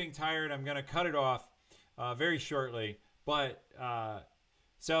am getting tired. I'm going to cut it off very shortly. But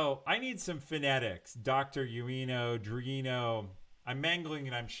so I need some phonetics, Dr. Ueno, Drino. I'm mangling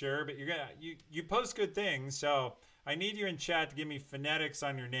it, I'm sure, but you post good things, so I need you in chat to give me phonetics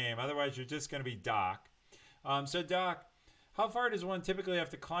on your name. Otherwise, you're just going to be Doc. So, Doc, how far does one typically have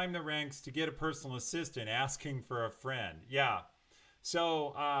to climb the ranks to get a personal assistant? Asking for a friend. Yeah.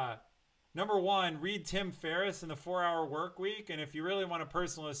 So, number one, read Tim Ferriss in the 4-Hour Work Week. And if you really want a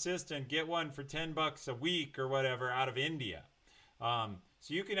personal assistant, get one for $10 a week or whatever out of India.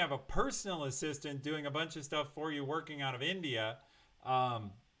 So you can have a personal assistant doing a bunch of stuff for you working out of India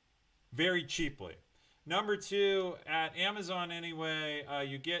very cheaply. Number two, at Amazon anyway,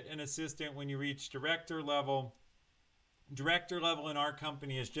 you get an assistant when you reach director level. Director level in our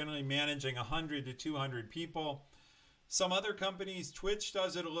company is generally managing 100 to 200 people. Some other companies, Twitch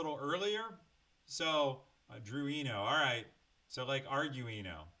does it a little earlier. So, Druino, all right. So like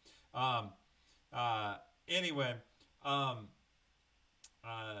Arduino. Anyway,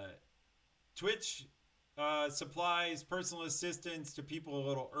 Twitch supplies personal assistants to people a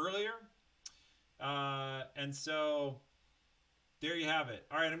little earlier. And so there you have it.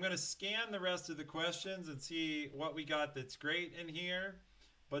 All right, I'm going to scan the rest of the questions and see what we got that's great in here.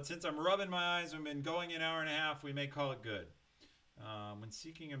 But since I'm rubbing my eyes, we've been going an hour and a half, we may call it good. When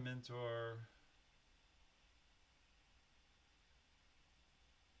seeking a mentor...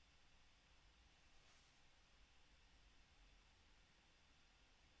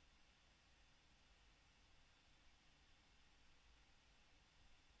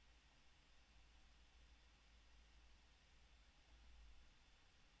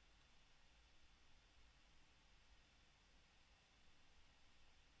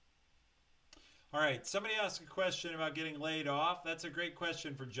 All right, somebody asked a question about getting laid off. That's a great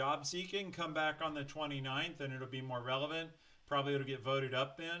question for job seeking. Come back on the 29th and it'll be more relevant. Probably it'll get voted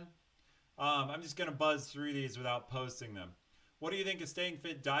up then. I'm just going to buzz through these without posting them. What do you think of staying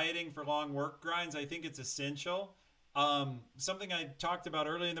fit dieting for long work grinds? I think it's essential. Something I talked about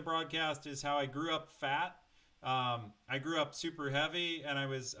early in the broadcast is how I grew up fat. I grew up super heavy and I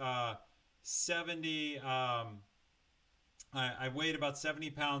was 70... I weighed about 70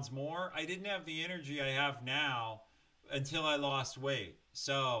 pounds more. I didn't have the energy I have now until I lost weight.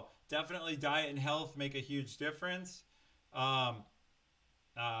 So definitely diet and health make a huge difference. Work-life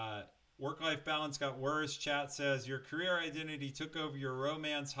balance got worse. Chat says, your career identity took over your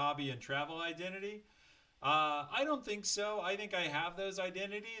romance, hobby, and travel identity. I don't think so. I think I have those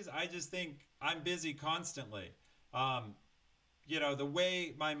identities. I just think I'm busy constantly. You know, the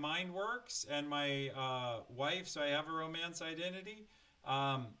way my mind works, and my wife, so I have a romance identity,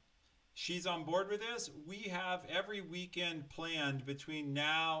 she's on board with this. We have every weekend planned between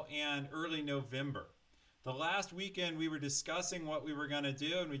now and early November. The last weekend we were discussing what we were going to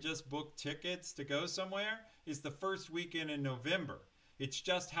do, and we just booked tickets to go somewhere, is the first weekend in November. It's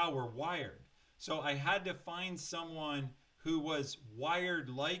just how we're wired. So I had to find someone who was wired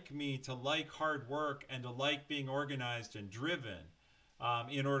like me to like hard work and to like being organized and driven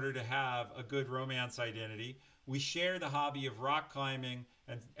in order to have a good romance identity. We share the hobby of rock climbing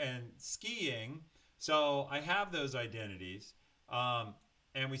and skiing, so I have those identities.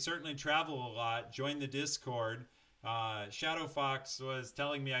 and we certainly travel a lot. Join the Discord. Shadow Fox was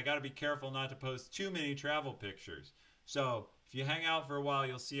telling me I got to be careful not to post too many travel pictures. So if you hang out for a while,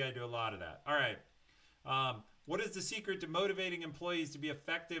 you'll see I do a lot of that. All right. What is the secret to motivating employees to be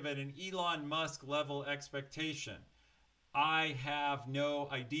effective at an Elon Musk level expectation? I have no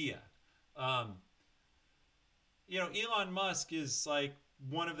idea. Elon Musk is like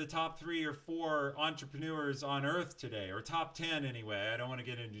one of the top 3 or 4 entrepreneurs on earth today, or top 10 anyway. I don't want to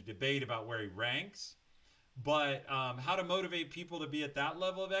get into debate about where he ranks, but how to motivate people to be at that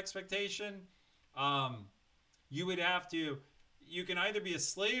level of expectation? You can either be a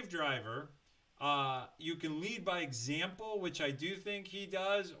slave driver, you can lead by example, which I do think he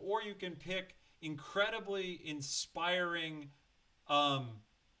does, or you can pick incredibly inspiring,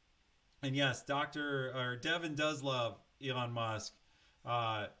 and yes, Devin does love Elon Musk.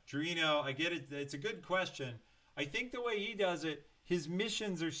 Drino, I get it. It's a good question. I think the way he does it, his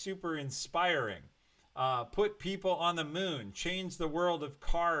missions are super inspiring. Put people on the moon, change the world of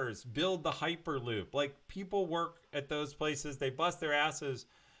cars, build the Hyperloop. Like, people work at those places. They bust their asses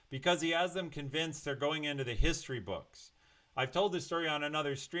because he has them convinced they're going into the history books. I've told this story on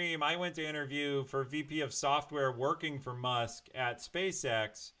another stream. I went to interview for VP of software working for Musk at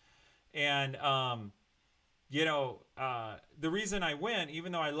SpaceX. And, the reason I went,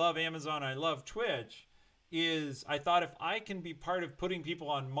 even though I love Amazon, I love Twitch, is I thought if I can be part of putting people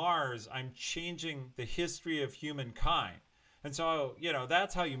on Mars, I'm changing the history of humankind. And so,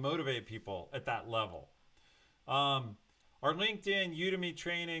 that's how you motivate people at that level. Our LinkedIn, Udemy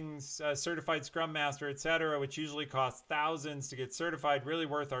trainings, certified Scrum Master, etc., which usually costs thousands to get certified, really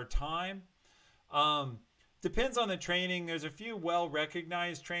worth our time. Depends on the training. There's a few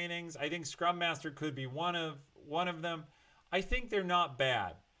well-recognized trainings. I think Scrum Master could be one of them. I think they're not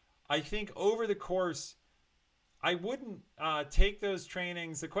bad. I think over the course, I wouldn't take those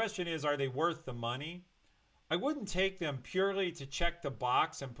trainings. The question is, are they worth the money? I wouldn't take them purely to check the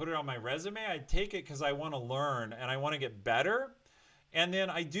box and put it on my resume. I'd take it because I want to learn and I want to get better. And then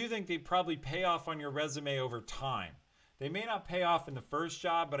I do think they probably pay off on your resume over time. They may not pay off in the first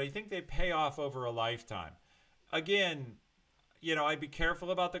job, but I think they pay off over a lifetime. Again, I'd be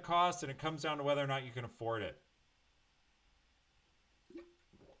careful about the cost, and it comes down to whether or not you can afford it.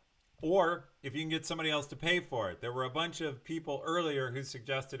 Or if you can get somebody else to pay for it. There were a bunch of people earlier who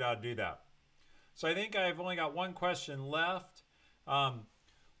suggested how to do that. So I think I've only got one question left.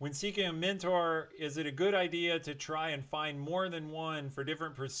 When seeking a mentor, is it a good idea to try and find more than one for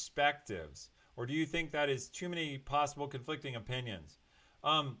different perspectives? Or do you think that is too many possible conflicting opinions?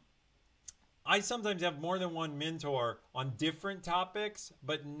 I sometimes have more than one mentor on different topics,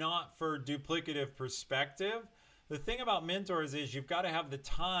 but not for duplicative perspective. The thing about mentors is you've got to have the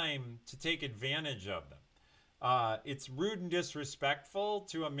time to take advantage of them. It's rude and disrespectful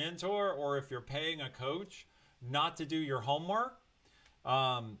to a mentor, or if you're paying a coach, not to do your homework.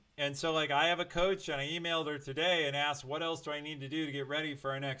 And so like I have a coach, and I emailed her today and asked, what else do I need to do to get ready for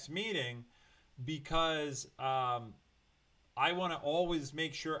our next meeting? Because I want to always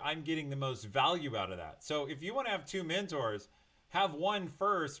make sure I'm getting the most value out of that. So if you want to have 2 mentors, have one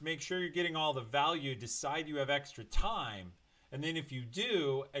first, make sure you're getting all the value, decide you have extra time. And then if you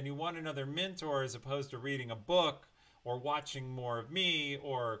do, and you want another mentor as opposed to reading a book or watching more of me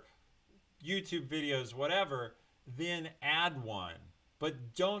or YouTube videos, whatever, then add one.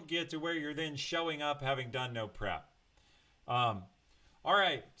 But don't get to where you're then showing up having done no prep. All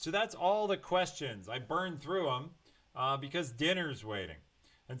right, so that's all the questions. I burned through them because dinner's waiting.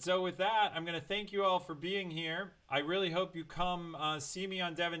 And so with that, I'm going to thank you all for being here. I really hope you come see me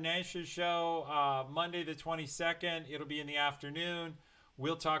on Devin Nash's show Monday the 22nd. It'll be in the afternoon.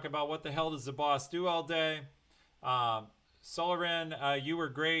 We'll talk about what the hell does the boss do all day. Solarin, you were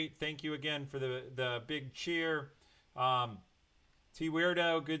great. Thank you again for the big cheer. T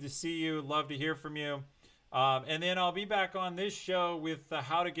Weirdo, good to see you. Love to hear from you. And then I'll be back on this show with the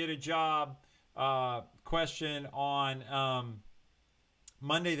how to get a job question on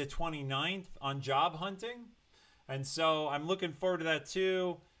Monday the 29th on job hunting. And so I'm looking forward to that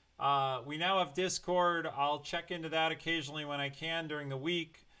too. We now have Discord. I'll check into that occasionally when I can during the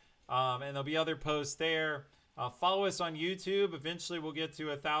week. And there'll be other posts there. Follow us on YouTube. Eventually we'll get to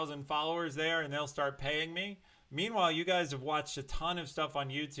 1,000 followers there and they'll start paying me. Meanwhile, you guys have watched a ton of stuff on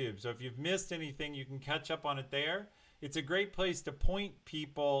YouTube. So if you've missed anything, you can catch up on it there. It's a great place to point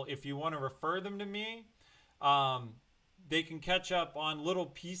people if you want to refer them to me. They can catch up on little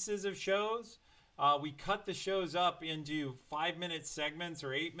pieces of shows. We cut the shows up into 5-minute segments or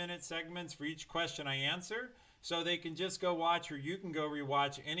 8-minute segments for each question I answer. So they can just go watch, or you can go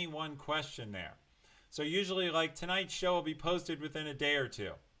rewatch any one question there. So usually, like, tonight's show will be posted within a day or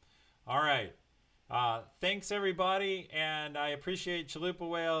two. All right. Thanks, everybody, and I appreciate Chalupa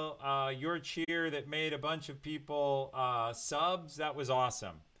Whale, your cheer that made a bunch of people subs. That was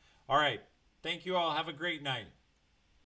awesome. All right. Thank you all. Have a great night.